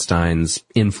Frankenstein's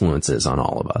influence is on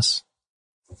all of us.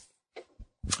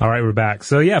 All right, we're back.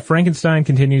 So yeah, Frankenstein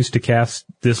continues to cast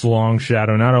this long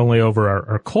shadow not only over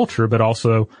our culture, but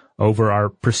also over our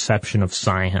perception of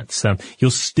science. You'll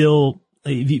still,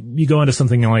 if you go into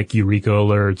something like Eureka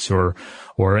Alerts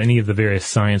or any of the various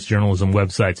science journalism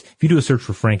websites, if you do a search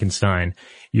for Frankenstein,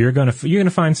 you're gonna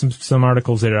find some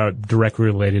articles that are directly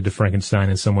related to Frankenstein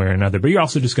in some way or another, but you're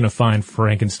also just gonna find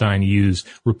Frankenstein used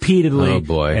repeatedly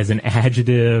as an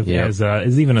adjective, as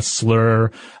even a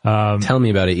slur. Tell me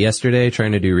about it. Yesterday,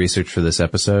 trying to do research for this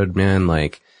episode, man,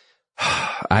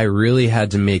 I really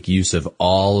had to make use of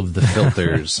all of the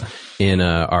filters in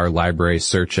our library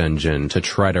search engine to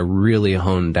try to really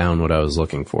hone down what I was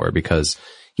looking for, because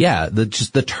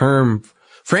the term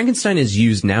Frankenstein is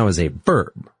used now as a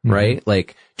verb, right? Mm-hmm.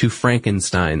 Like, to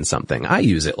Frankenstein something. I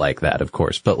use it like that, of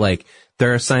course, but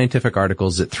there are scientific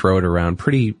articles that throw it around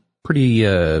pretty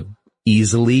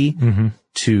easily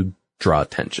to draw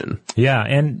attention. Yeah.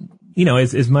 And,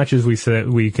 as much as we say,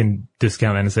 we can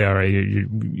discount that and say, all right,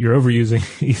 you're using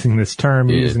this term,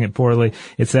 you're using it poorly,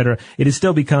 etc. It has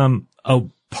still become a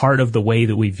part of the way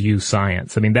that we view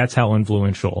science. I mean, that's how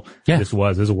influential this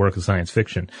was as a work of science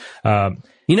fiction. I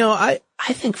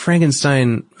think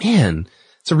Frankenstein, man,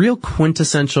 it's a real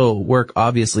quintessential work,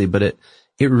 obviously, but it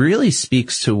really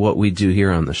speaks to what we do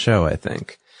here on the show, I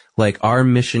think. Our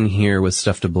mission here with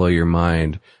Stuff to Blow Your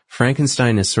Mind,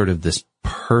 Frankenstein is sort of this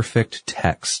perfect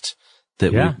text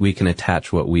that we can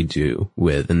attach what we do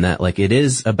with. And that, it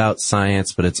is about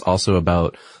science, but it's also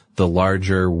about the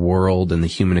larger world and the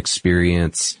human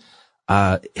experience.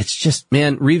 It's just,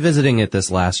 man, revisiting it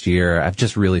this last year, I've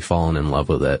just really fallen in love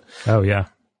with it. Oh, yeah.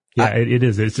 Yeah, it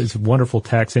is. It's a wonderful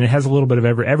text, and it has a little bit of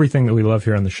everything that we love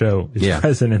here on the show is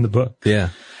present in the book. Yeah.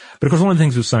 But of course, one of the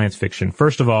things with science fiction,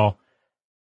 first of all,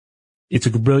 it's a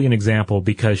brilliant example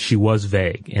because she was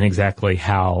vague in exactly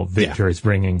how Victor is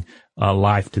bringing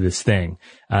life to this thing.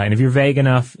 And if you're vague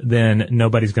enough, then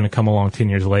nobody's going to come along 10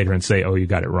 years later and say, oh, you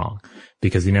got it wrong,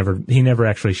 because he never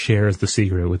actually shares the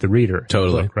secret with the reader.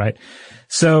 Totally. Right?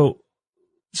 So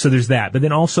there's that. But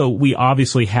then also, we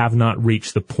obviously have not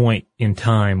reached the point in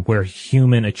time where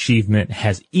human achievement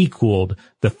has equaled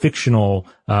the fictional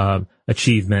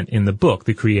achievement in the book,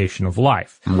 the creation of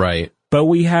life. Right. But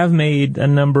we have made a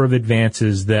number of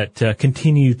advances that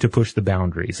continue to push the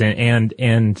boundaries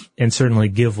and certainly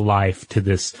give life to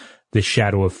this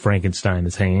shadow of Frankenstein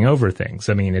that's hanging over things.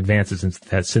 I mean, advances in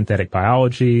synthetic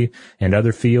biology and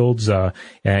other fields. In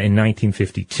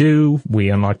 1952, we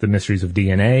unlocked the mysteries of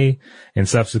DNA, and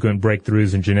subsequent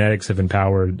breakthroughs in genetics have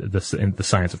empowered the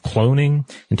science of cloning.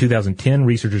 In 2010,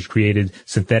 researchers created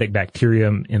synthetic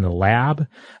bacterium in the lab,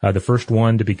 the first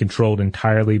one to be controlled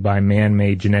entirely by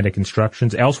man-made genetic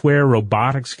instructions. Elsewhere,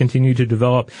 robotics continue to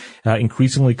develop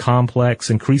increasingly complex,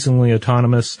 increasingly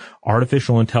autonomous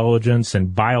artificial intelligence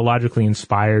and biologically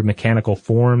inspired mechanical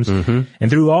forms. Mm-hmm. And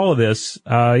through all of this,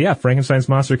 Frankenstein's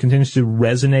monster continues to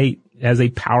resonate as a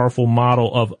powerful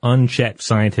model of unchecked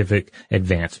scientific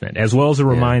advancement, as well as a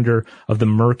reminder of the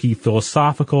murky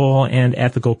philosophical and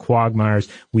ethical quagmires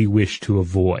we wish to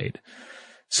avoid.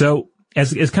 So,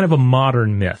 as kind of a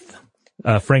modern myth,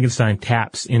 Frankenstein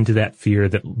taps into that fear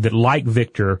that like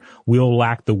Victor, we'll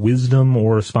lack the wisdom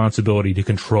or responsibility to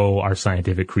control our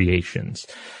scientific creations.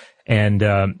 And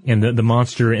the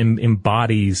monster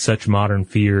embodies such modern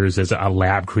fears as a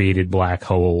lab-created black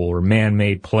hole or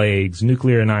man-made plagues,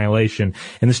 nuclear annihilation.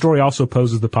 And the story also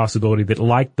poses the possibility that,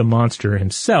 like the monster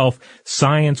himself,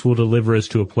 science will deliver us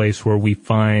to a place where we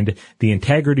find the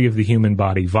integrity of the human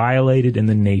body violated and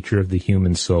the nature of the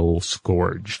human soul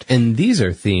scourged. And these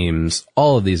are themes,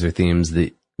 all of these are themes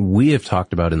that we have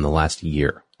talked about in the last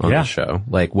year on the show.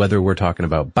 Like whether we're talking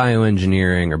about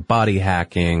bioengineering or body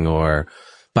hacking or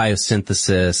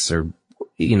biosynthesis or,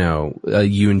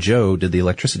 you and Joe did the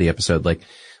electricity episode. Like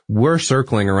we're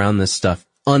circling around this stuff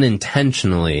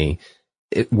unintentionally.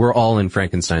 We're all in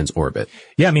Frankenstein's orbit.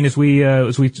 Yeah. I mean, as we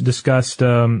discussed,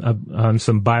 on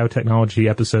some biotechnology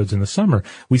episodes in the summer,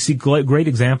 we see great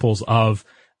examples of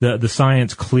the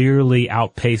science clearly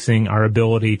outpacing our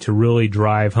ability to really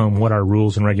drive home what our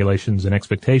rules and regulations and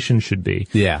expectations should be.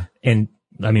 Yeah. And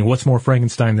I mean, what's more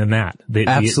Frankenstein than that?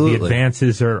 Absolutely. The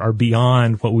advances are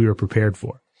beyond what we were prepared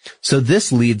for. So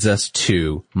this leads us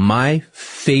to my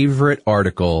favorite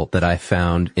article that I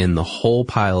found in the whole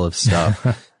pile of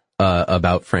stuff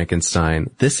about Frankenstein.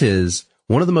 This is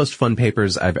one of the most fun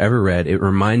papers I've ever read. It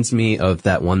reminds me of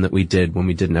that one that we did when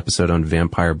we did an episode on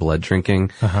vampire blood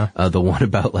drinking. The one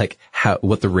about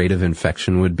what the rate of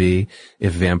infection would be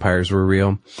if vampires were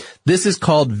real. This is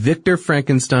called Victor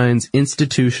Frankenstein's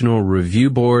Institutional Review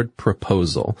Board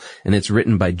Proposal, and it's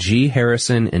written by G.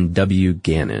 Harrison and W.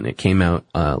 Gannon. It came out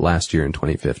last year in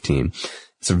 2015.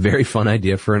 It's a very fun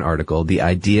idea for an article. The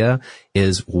idea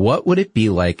is, what would it be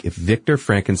like if Victor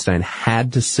Frankenstein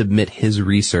had to submit his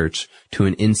research to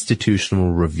an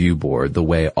institutional review board the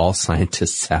way all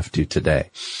scientists have to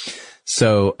today?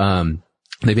 So,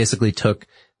 they basically took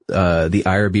the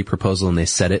IRB proposal and they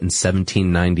set it in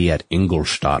 1790 at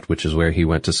Ingolstadt, which is where he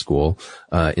went to school,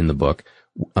 in the book.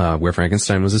 Where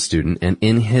Frankenstein was a student, and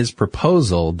in his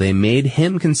proposal, they made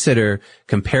him consider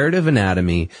comparative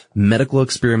anatomy, medical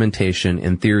experimentation,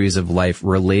 and theories of life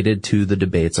related to the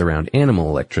debates around animal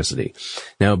electricity.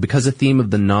 Now, because a theme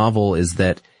of the novel is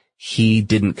that he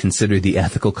didn't consider the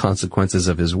ethical consequences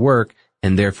of his work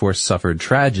and therefore suffered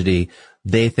tragedy,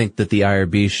 they think that the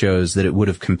IRB shows that it would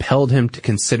have compelled him to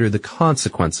consider the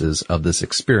consequences of this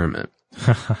experiment.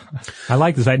 I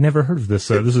like this. I'd never heard of this.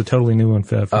 This is a totally new one.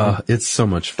 It's so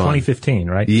much fun. 2015,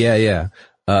 right? Yeah.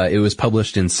 It was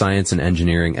published in Science and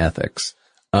Engineering Ethics.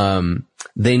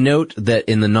 They note that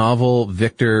in the novel,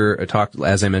 Victor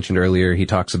as I mentioned earlier, he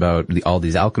talks about all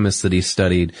these alchemists that he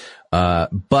studied.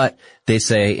 But they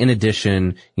say, in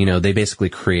addition, they basically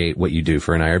create what you do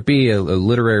for an IRB, a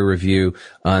literary review,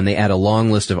 and they add a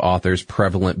long list of authors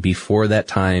prevalent before that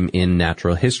time in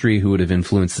natural history who would have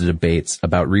influenced the debates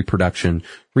about reproduction,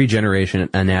 regeneration,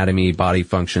 anatomy, body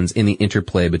functions, and the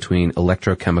interplay between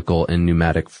electrochemical and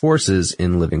pneumatic forces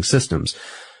in living systems.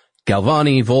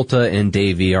 Galvani, Volta, and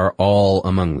Davy are all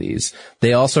among these.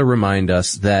 They also remind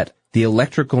us that the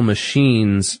electrical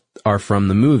machines are from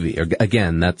the movie.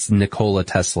 Again, that's Nikola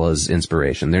Tesla's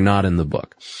inspiration. They're not in the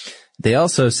book. They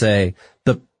also say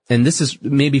and this is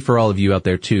maybe for all of you out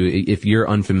there too, if you're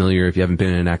unfamiliar, if you haven't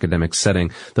been in an academic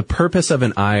setting, the purpose of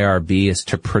an IRB is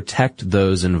to protect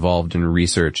those involved in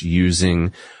research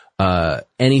using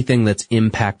anything that's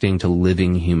impacting to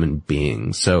living human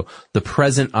beings. So the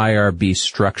present IRB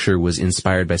structure was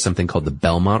inspired by something called the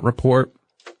Belmont Report,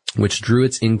 which drew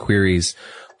its inquiries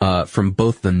from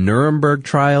both the Nuremberg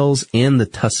trials and the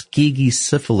Tuskegee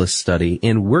syphilis study.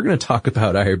 And we're going to talk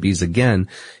about IRBs again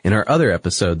in our other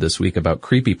episode this week about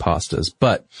creepypastas,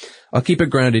 but I'll keep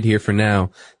it grounded here for now.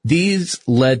 These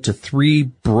led to 3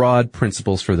 broad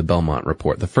principles for the Belmont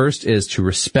Report. The first is to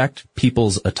respect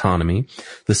people's autonomy.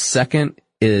 The second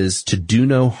is to do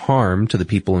no harm to the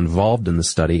people involved in the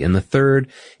study. And the third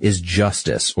is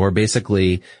justice, or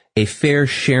basically a fair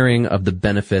sharing of the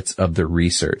benefits of the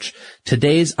research.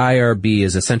 Today's IRB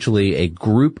is essentially a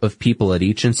group of people at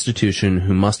each institution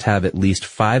who must have at least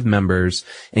 5 members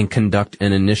and conduct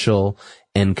an initial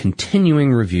and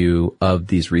continuing review of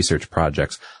these research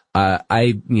projects.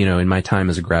 In my time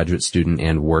as a graduate student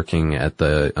and working at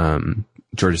the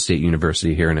Georgia State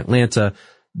University here in Atlanta,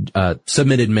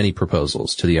 submitted many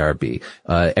proposals to the IRB.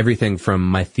 Everything from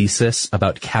my thesis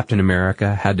about Captain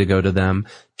America had to go to them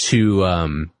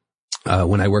to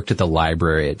when I worked at the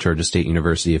library at Georgia State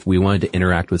University, if we wanted to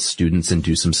interact with students and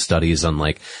do some studies on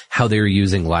how they were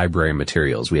using library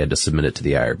materials, we had to submit it to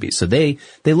the IRB. So they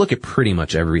look at pretty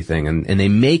much everything, and they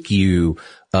make you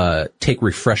take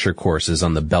refresher courses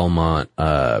on the Belmont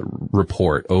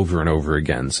report over and over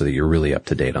again so that you're really up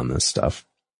to date on this stuff.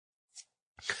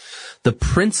 The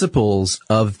principles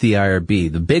of the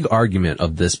IRB, the big argument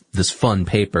of this fun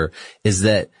paper is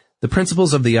that the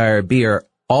principles of the IRB are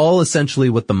all essentially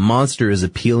what the monster is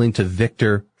appealing to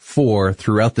Victor for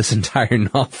throughout this entire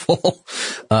novel.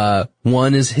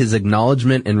 One is his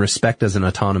acknowledgement and respect as an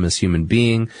autonomous human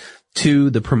being. 2,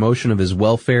 the promotion of his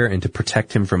welfare and to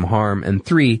protect him from harm. And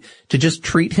 3, to just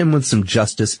treat him with some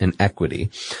justice and equity.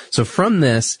 So from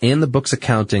this and the book's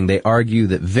accounting, they argue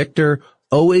that Victor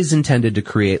always intended to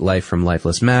create life from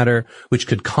lifeless matter, which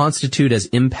could constitute as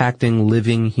impacting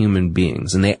living human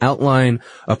beings. And they outline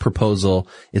a proposal.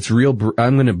 It's I'm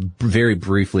going to very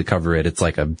briefly cover it. It's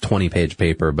like a 20-page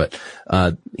paper, but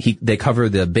they cover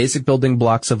the basic building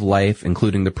blocks of life,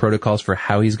 including the protocols for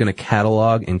how he's going to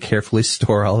catalog and carefully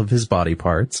store all of his body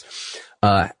parts.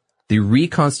 The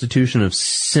reconstitution of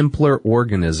simpler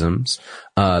organisms,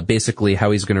 basically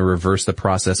how he's going to reverse the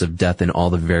process of death in all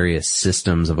the various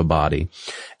systems of a body,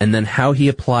 and then how he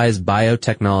applies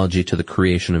biotechnology to the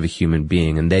creation of a human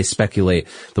being. And they speculate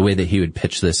the way that he would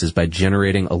pitch this is by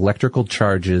generating electrical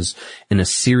charges in a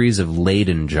series of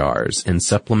Leyden jars and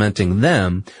supplementing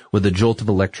them with a jolt of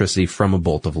electricity from a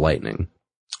bolt of lightning.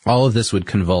 All of this would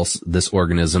convulse this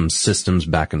organism's systems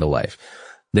back into life.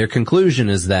 Their conclusion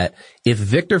is that if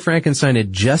Victor Frankenstein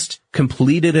had just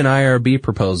completed an IRB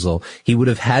proposal, he would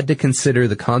have had to consider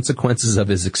the consequences of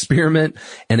his experiment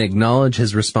and acknowledge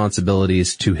his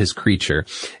responsibilities to his creature,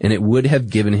 and it would have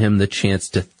given him the chance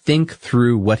to think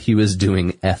through what he was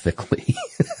doing ethically.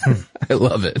 I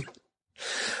love it.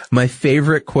 My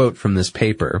favorite quote from this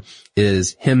paper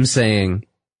is him saying,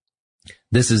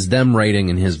 this is them writing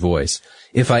in his voice,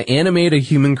 "If I animate a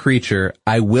human creature,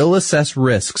 I will assess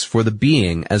risks for the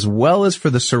being as well as for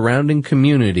the surrounding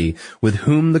community with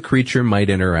whom the creature might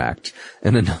interact."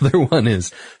 And another one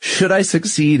is, "Should I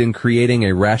succeed in creating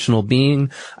a rational being,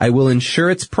 I will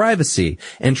ensure its privacy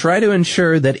and try to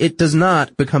ensure that it does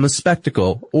not become a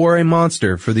spectacle or a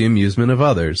monster for the amusement of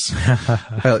others."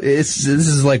 This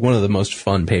is like one of the most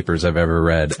fun papers I've ever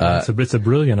read. It's a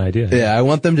brilliant idea. Yeah, I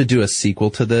want them to do a sequel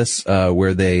to this,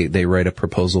 where they write a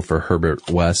proposal for Herbert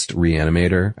West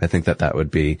Reanimator. I think that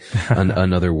would be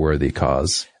another worthy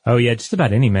cause. Oh yeah, just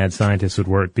about any mad scientist would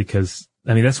work, because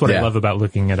I mean that's what I love about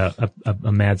looking at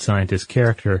a mad scientist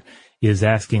character, is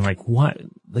asking what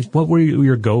were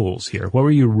your goals here? What were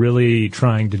you really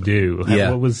trying to do?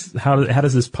 How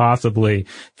does this possibly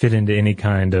fit into any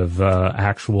kind of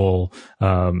actual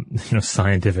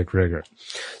scientific rigor?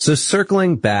 So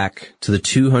circling back to the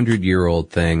 200-year-old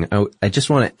thing, I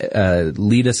just want to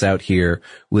lead us out here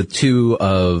with two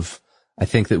of, I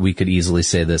think that we could easily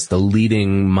say this, the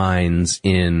leading minds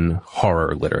in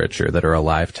horror literature that are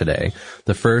alive today.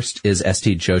 The first is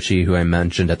S.T. Joshi, who I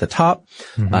mentioned at the top.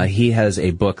 Mm-hmm. He has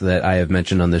a book that I have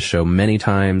mentioned on this show many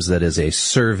times that is a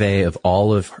survey of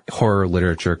all of horror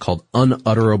literature called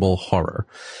Unutterable Horror.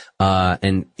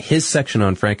 And his section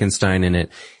on Frankenstein in it,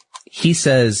 he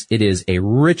says it is a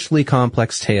richly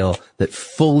complex tale that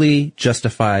fully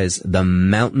justifies the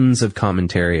mountains of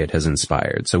commentary it has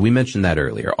inspired. So we mentioned that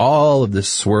earlier. All of this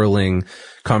swirling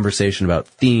conversation about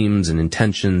themes and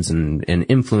intentions and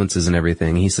influences and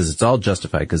everything. He says it's all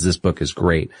justified because this book is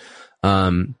great.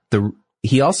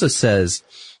 He also says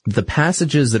the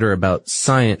passages that are about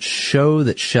science show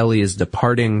that Shelley is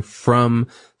departing from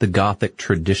the Gothic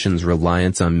tradition's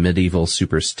reliance on medieval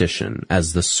superstition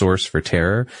as the source for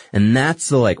terror. And that's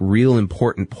the real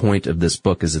important point of this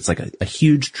book, is it's like a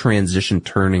huge transition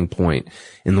turning point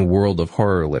in the world of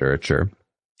horror literature.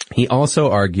 He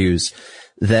also argues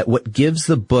that what gives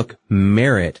the book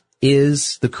merit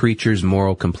is the creature's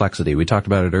moral complexity. We talked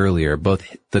about it earlier.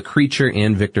 Both the creature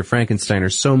and Victor Frankenstein are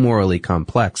so morally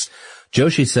complex.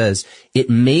 Joshi says, it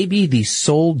may be the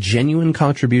sole genuine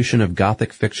contribution of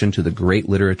Gothic fiction to the great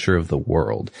literature of the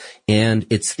world, and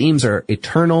its themes are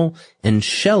eternal, and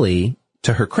Shelley,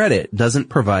 to her credit, doesn't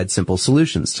provide simple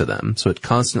solutions to them, so it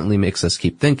constantly makes us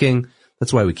keep thinking.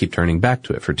 That's why we keep turning back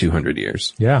to it for 200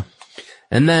 years. Yeah.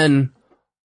 And then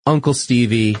Uncle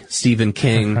Stevie, Stephen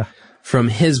King, from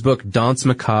his book Danse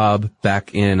Macabre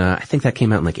back in, I think that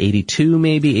came out in 82,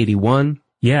 maybe 81.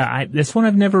 Yeah, this one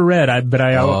I've never read, but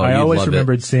I always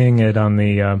remembered seeing it on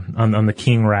the on the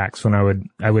King racks when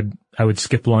I would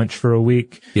skip lunch for a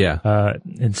week. Yeah.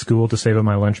 In school to save up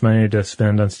my lunch money to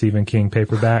spend on Stephen King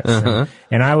paperbacks. Uh-huh.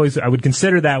 And I would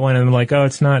consider that one, and I'm like, oh,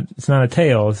 it's not a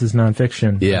tale. This is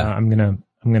nonfiction. Yeah. I'm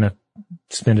gonna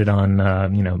spend it on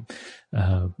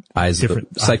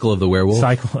Cycle of the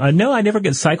Werewolf. No, I never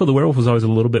get Cycle of the Werewolf was always a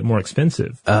little bit more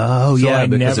expensive. Oh, so yeah,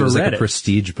 because it was like a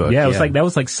prestige book. Yeah, it was that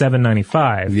was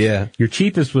 $7.95. Yeah. Your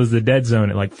cheapest was The Dead Zone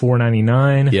at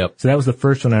 $4.99. Yep. So that was the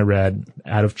first one I read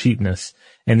out of cheapness.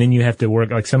 And then you have to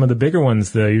work some of the bigger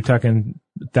ones, though. You're talking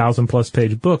 1,000+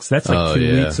 page books. That's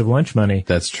 2 weeks of lunch money.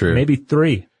 That's true. Maybe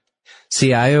 3.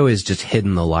 See, I always just hid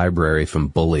in the library from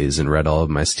bullies and read all of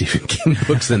my Stephen King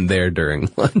books in there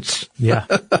during lunch. Yeah.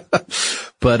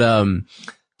 But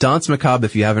Danse Macabre,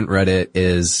 if you haven't read it,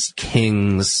 is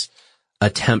King's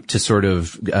attempt to sort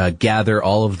of gather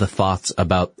all of the thoughts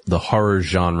about the horror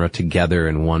genre together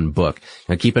in one book.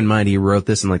 Now, keep in mind, he wrote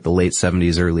this in like the late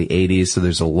 70s, early 80s, so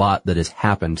there's a lot that has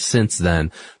happened since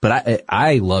then. But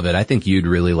I love it. I think you'd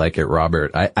really like it,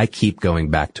 Robert. I keep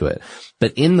going back to it.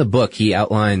 But in the book, he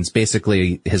outlines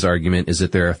basically his argument is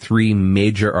that there are 3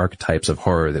 major archetypes of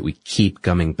horror that we keep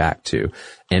coming back to.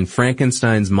 And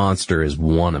Frankenstein's monster is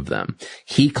one of them.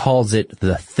 He calls it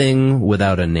the thing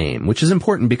without a name, which is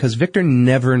important because Victor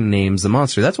never names the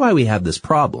monster. That's why we have this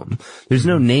problem. There's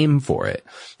no name for it.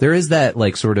 There is that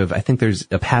like sort of, I think there's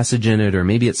a passage in it, or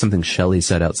maybe it's something Shelley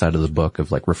said outside of the book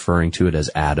of like referring to it as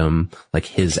Adam, like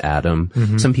his Adam.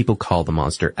 Mm-hmm. Some people call the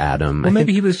monster Adam. Well,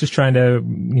 maybe he was just trying to,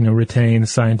 retain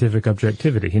scientific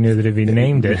objectivity. He knew that if he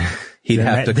named it, he'd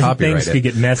have to copyright things it. could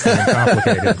get messy and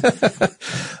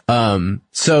complicated.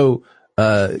 So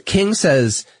King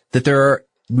says that there are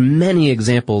many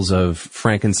examples of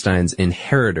Frankenstein's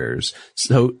inheritors.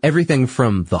 So everything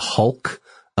from the Hulk,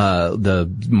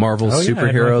 the Marvel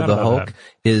superhero, the Hulk,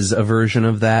 is a version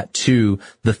of that, to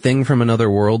The Thing from Another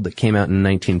World that came out in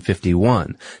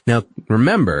 1951. Now,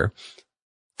 remember,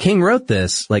 King wrote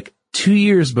this like 2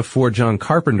 years before John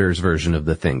Carpenter's version of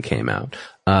The Thing came out.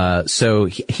 So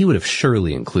he would have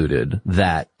surely included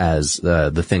that as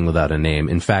The Thing without a name.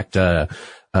 In fact,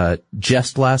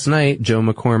 just last night, Joe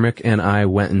McCormick and I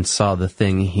went and saw The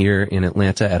Thing here in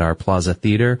Atlanta at our Plaza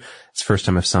Theater. It's the first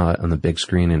time I saw it on the big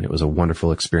screen, and it was a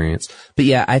wonderful experience. But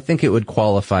yeah, I think it would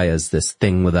qualify as this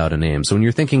thing without a name. So when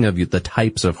you're thinking of the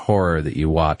types of horror that you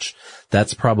watch,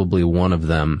 that's probably one of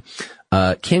them.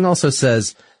 King also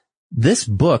says, this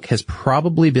book has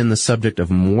probably been the subject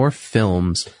of more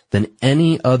films than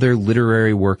any other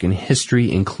literary work in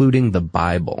history, including the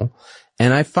Bible.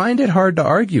 And I find it hard to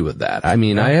argue with that. I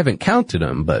mean, I haven't counted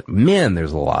them, but man,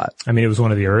 there's a lot. I mean, it was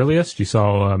one of the earliest. You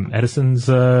saw Edison's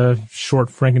short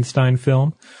Frankenstein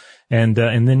film. And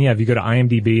then, if you go to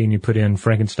IMDb and you put in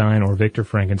Frankenstein or Victor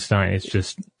Frankenstein, it's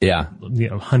just,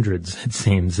 hundreds, it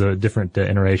seems, different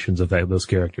iterations of those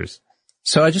characters.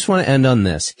 So I just want to end on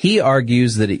this. He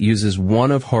argues that it uses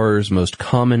one of horror's most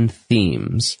common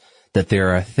themes, that there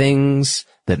are things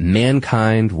that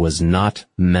mankind was not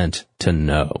meant to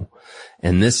know.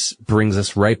 And this brings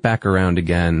us right back around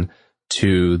again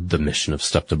to the mission of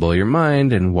Stuff to Blow Your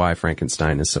Mind and why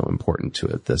Frankenstein is so important to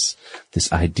it. This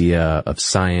idea of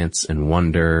science and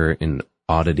wonder and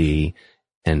oddity,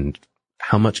 and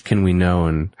how much can we know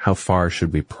and how far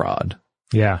should we prod?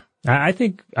 Yeah. I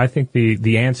think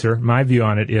the answer, my view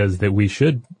on it, is that we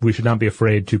should not be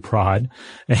afraid to prod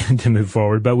and to move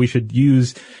forward, but we should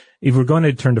use, if we're going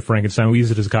to turn to Frankenstein, we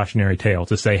use it as a cautionary tale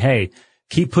to say, hey,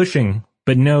 keep pushing,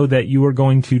 but know that you are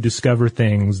going to discover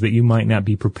things that you might not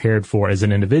be prepared for as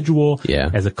an individual,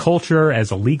 as a culture, as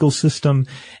a legal system,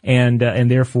 and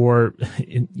therefore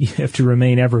you have to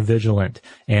remain ever vigilant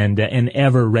and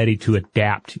ever ready to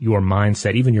adapt your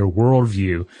mindset, even your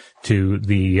worldview, to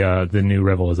the new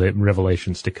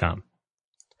revelations to come.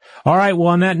 All right. Well,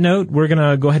 on that note, we're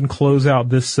going to go ahead and close out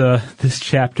this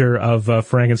chapter of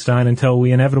Frankenstein until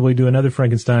we inevitably do another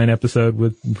Frankenstein episode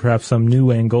with perhaps some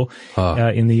new angle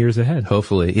in the years ahead.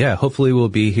 Hopefully. Yeah. Hopefully we'll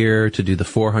be here to do the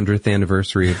 400th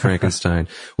anniversary of Frankenstein.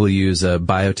 We'll use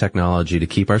biotechnology to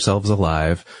keep ourselves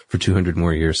alive for 200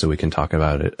 more years so we can talk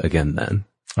about it again then.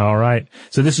 All right.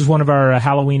 So this is one of our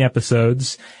Halloween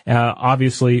episodes.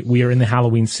 Obviously, we are in the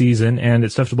Halloween season, and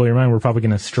at Stuff to Blow Your Mind, we're probably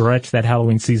going to stretch that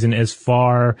Halloween season as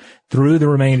far through the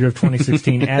remainder of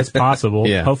 2016 as possible.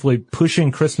 Yeah. Hopefully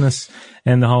pushing Christmas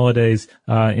and the holidays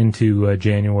into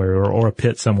January or a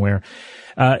pit somewhere.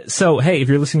 So, hey, if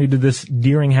you're listening to this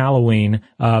during Halloween,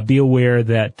 be aware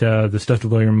that the Stuff to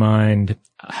Blow Your Mind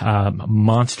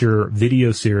monster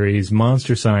video series,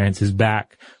 Monster Science, is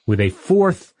back with a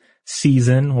 4th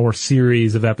season or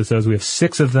series of episodes. We have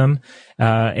 6 of them.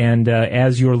 And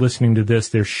as you're listening to this,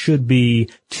 there should be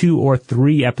 2 or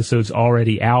 3 episodes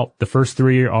already out. The first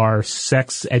 3 are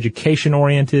sex education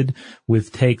oriented,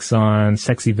 with takes on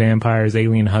sexy vampires,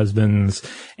 alien husbands,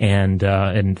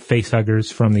 and face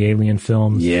huggers from the Alien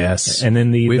films. Yes. And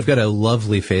then we've got a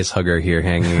lovely face hugger here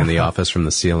hanging in the office from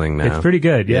the ceiling now. It's pretty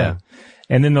good. Yeah.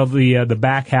 And then the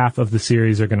back half of the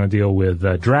series are going to deal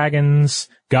with dragons,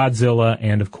 Godzilla,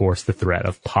 and of course the threat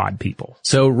of pod people.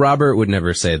 So Robert would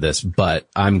never say this, but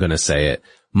I'm going to say it.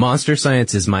 Monster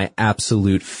Science is my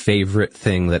absolute favorite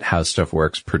thing that How Stuff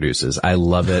Works produces. I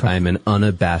love it. I'm an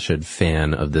unabashed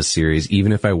fan of this series,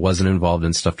 even if I wasn't involved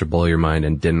in Stuff to Blow Your Mind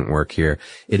and didn't work here.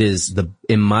 It is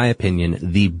in my opinion,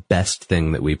 the best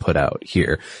thing that we put out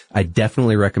here. I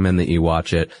definitely recommend that you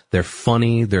watch it. They're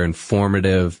funny, they're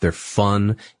informative, they're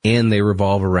fun, and they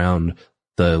revolve around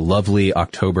the lovely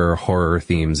October horror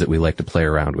themes that we like to play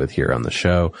around with here on the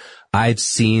show. I've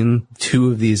seen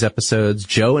 2 of these episodes.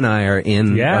 Joe and I are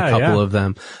in a couple of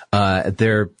them.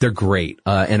 They're great.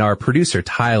 And our producer,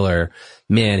 Tyler,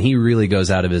 man, he really goes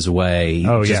out of his way.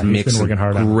 He just makes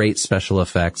great special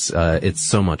effects. It's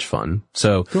so much fun.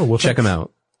 So cool, well, check them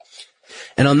out.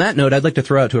 And on that note, I'd like to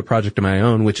throw out to a project of my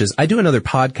own, which is I do another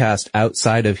podcast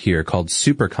outside of here called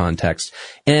Super Context.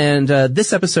 And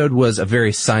this episode was a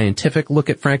very scientific look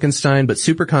at Frankenstein, but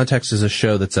Super Context is a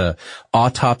show that's a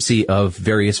autopsy of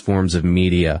various forms of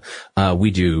media.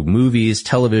 We do movies,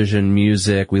 television,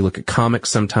 music, we look at comics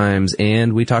sometimes,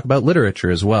 and we talk about literature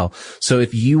as well. So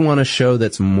if you want a show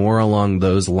that's more along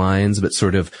those lines, but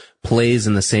sort of plays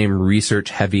in the same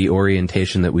research-heavy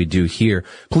orientation that we do here,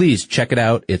 please check it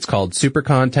out. It's called Super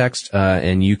Context,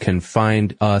 and you can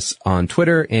find us on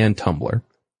Twitter and Tumblr.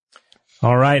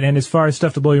 All right, and as far as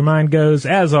Stuff to Blow Your Mind goes,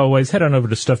 as always, head on over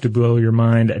to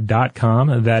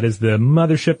StuffToBlowYourMind.com. That is the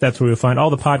mothership. That's where you'll find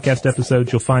all the podcast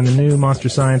episodes. You'll find the new Monster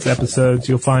Science episodes.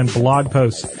 You'll find blog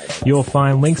posts. You'll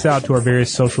find links out to our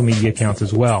various social media accounts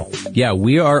as well. Yeah,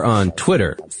 we are on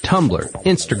Twitter, Tumblr,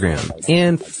 Instagram,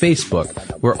 and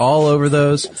Facebook. We're all over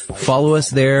those. Follow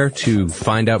us there to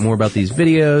find out more about these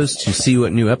videos, to see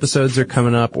what new episodes are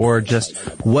coming up, or just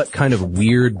what kind of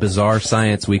weird, bizarre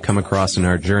science we come across in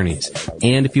our journeys.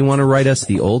 And if you want to write us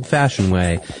the old-fashioned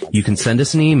way, you can send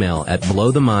us an email at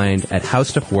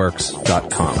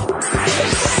blowthemind@howstuffworks.com.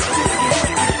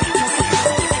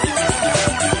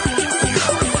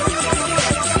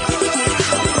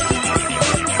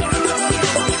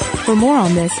 For more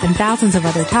on this and thousands of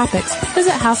other topics,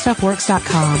 visit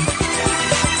howstuffworks.com.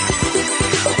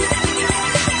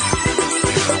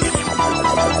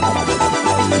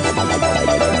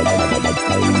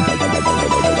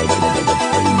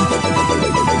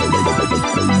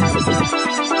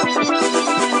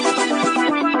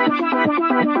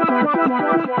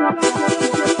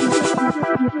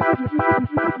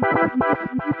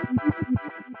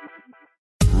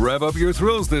 Rev up your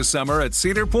thrills this summer at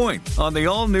Cedar Point on the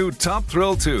all-new Top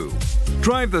Thrill 2.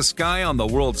 Drive the sky on the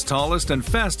world's tallest and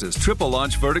fastest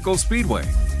triple-launch vertical speedway.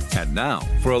 And now,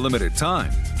 for a limited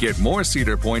time, get more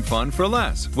Cedar Point fun for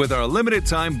less with our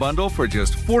limited-time bundle for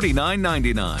just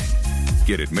 $49.99.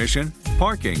 Get admission,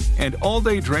 parking, and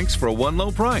all-day drinks for one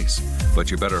low price.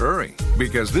 But you better hurry,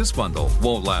 because this bundle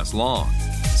won't last long.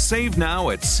 Save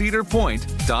now at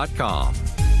cedarpoint.com.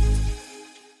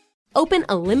 Open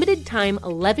a limited-time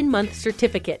 11-month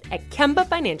certificate at Kemba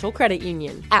Financial Credit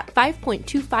Union. At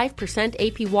 5.25%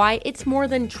 APY, it's more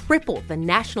than triple the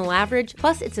national average,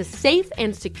 plus it's a safe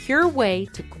and secure way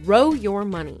to grow your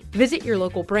money. Visit your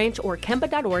local branch or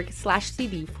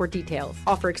kemba.org/cd for details.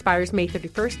 Offer expires May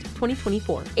 31st,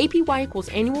 2024. APY equals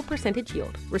annual percentage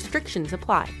yield. Restrictions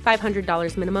apply.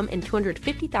 $500 minimum and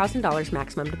 $250,000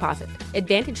 maximum deposit.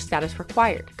 Advantage status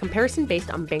required. Comparison based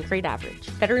on bank rate average.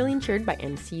 Federally insured by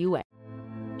NCUA.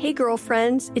 Hey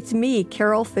girlfriends, it's me,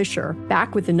 Carol Fisher,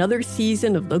 back with another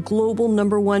season of the global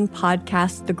 #1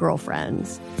 podcast, The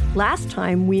Girlfriends. Last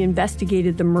time, we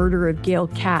investigated the murder of Gail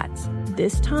Katz.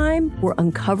 This time, we're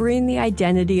uncovering the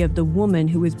identity of the woman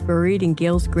who was buried in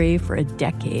Gail's grave for a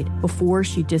decade before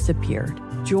she disappeared.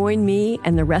 Join me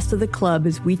and the rest of the club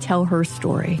as we tell her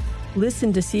story.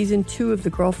 Listen to Season 2 of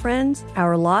The Girlfriends,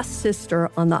 Our Lost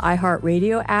Sister on the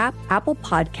iHeartRadio app, Apple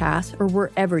Podcasts, or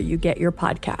wherever you get your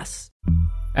podcasts.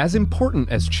 As important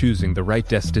as choosing the right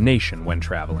destination when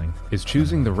traveling is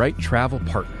choosing the right travel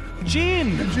partner.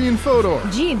 Gene Fodor.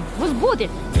 Gene, was good.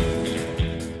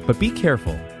 But be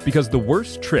careful, because the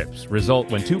worst trips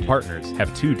result when two partners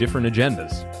have two different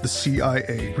agendas. The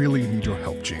CIA really need your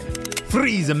help, Gene.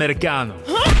 Freeze, Americano.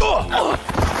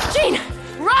 Gene,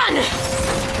 run!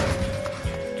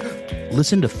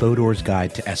 Listen to Fodor's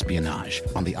Guide to Espionage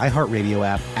on the iHeartRadio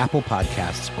app, Apple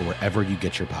Podcasts, or wherever you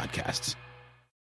get your podcasts.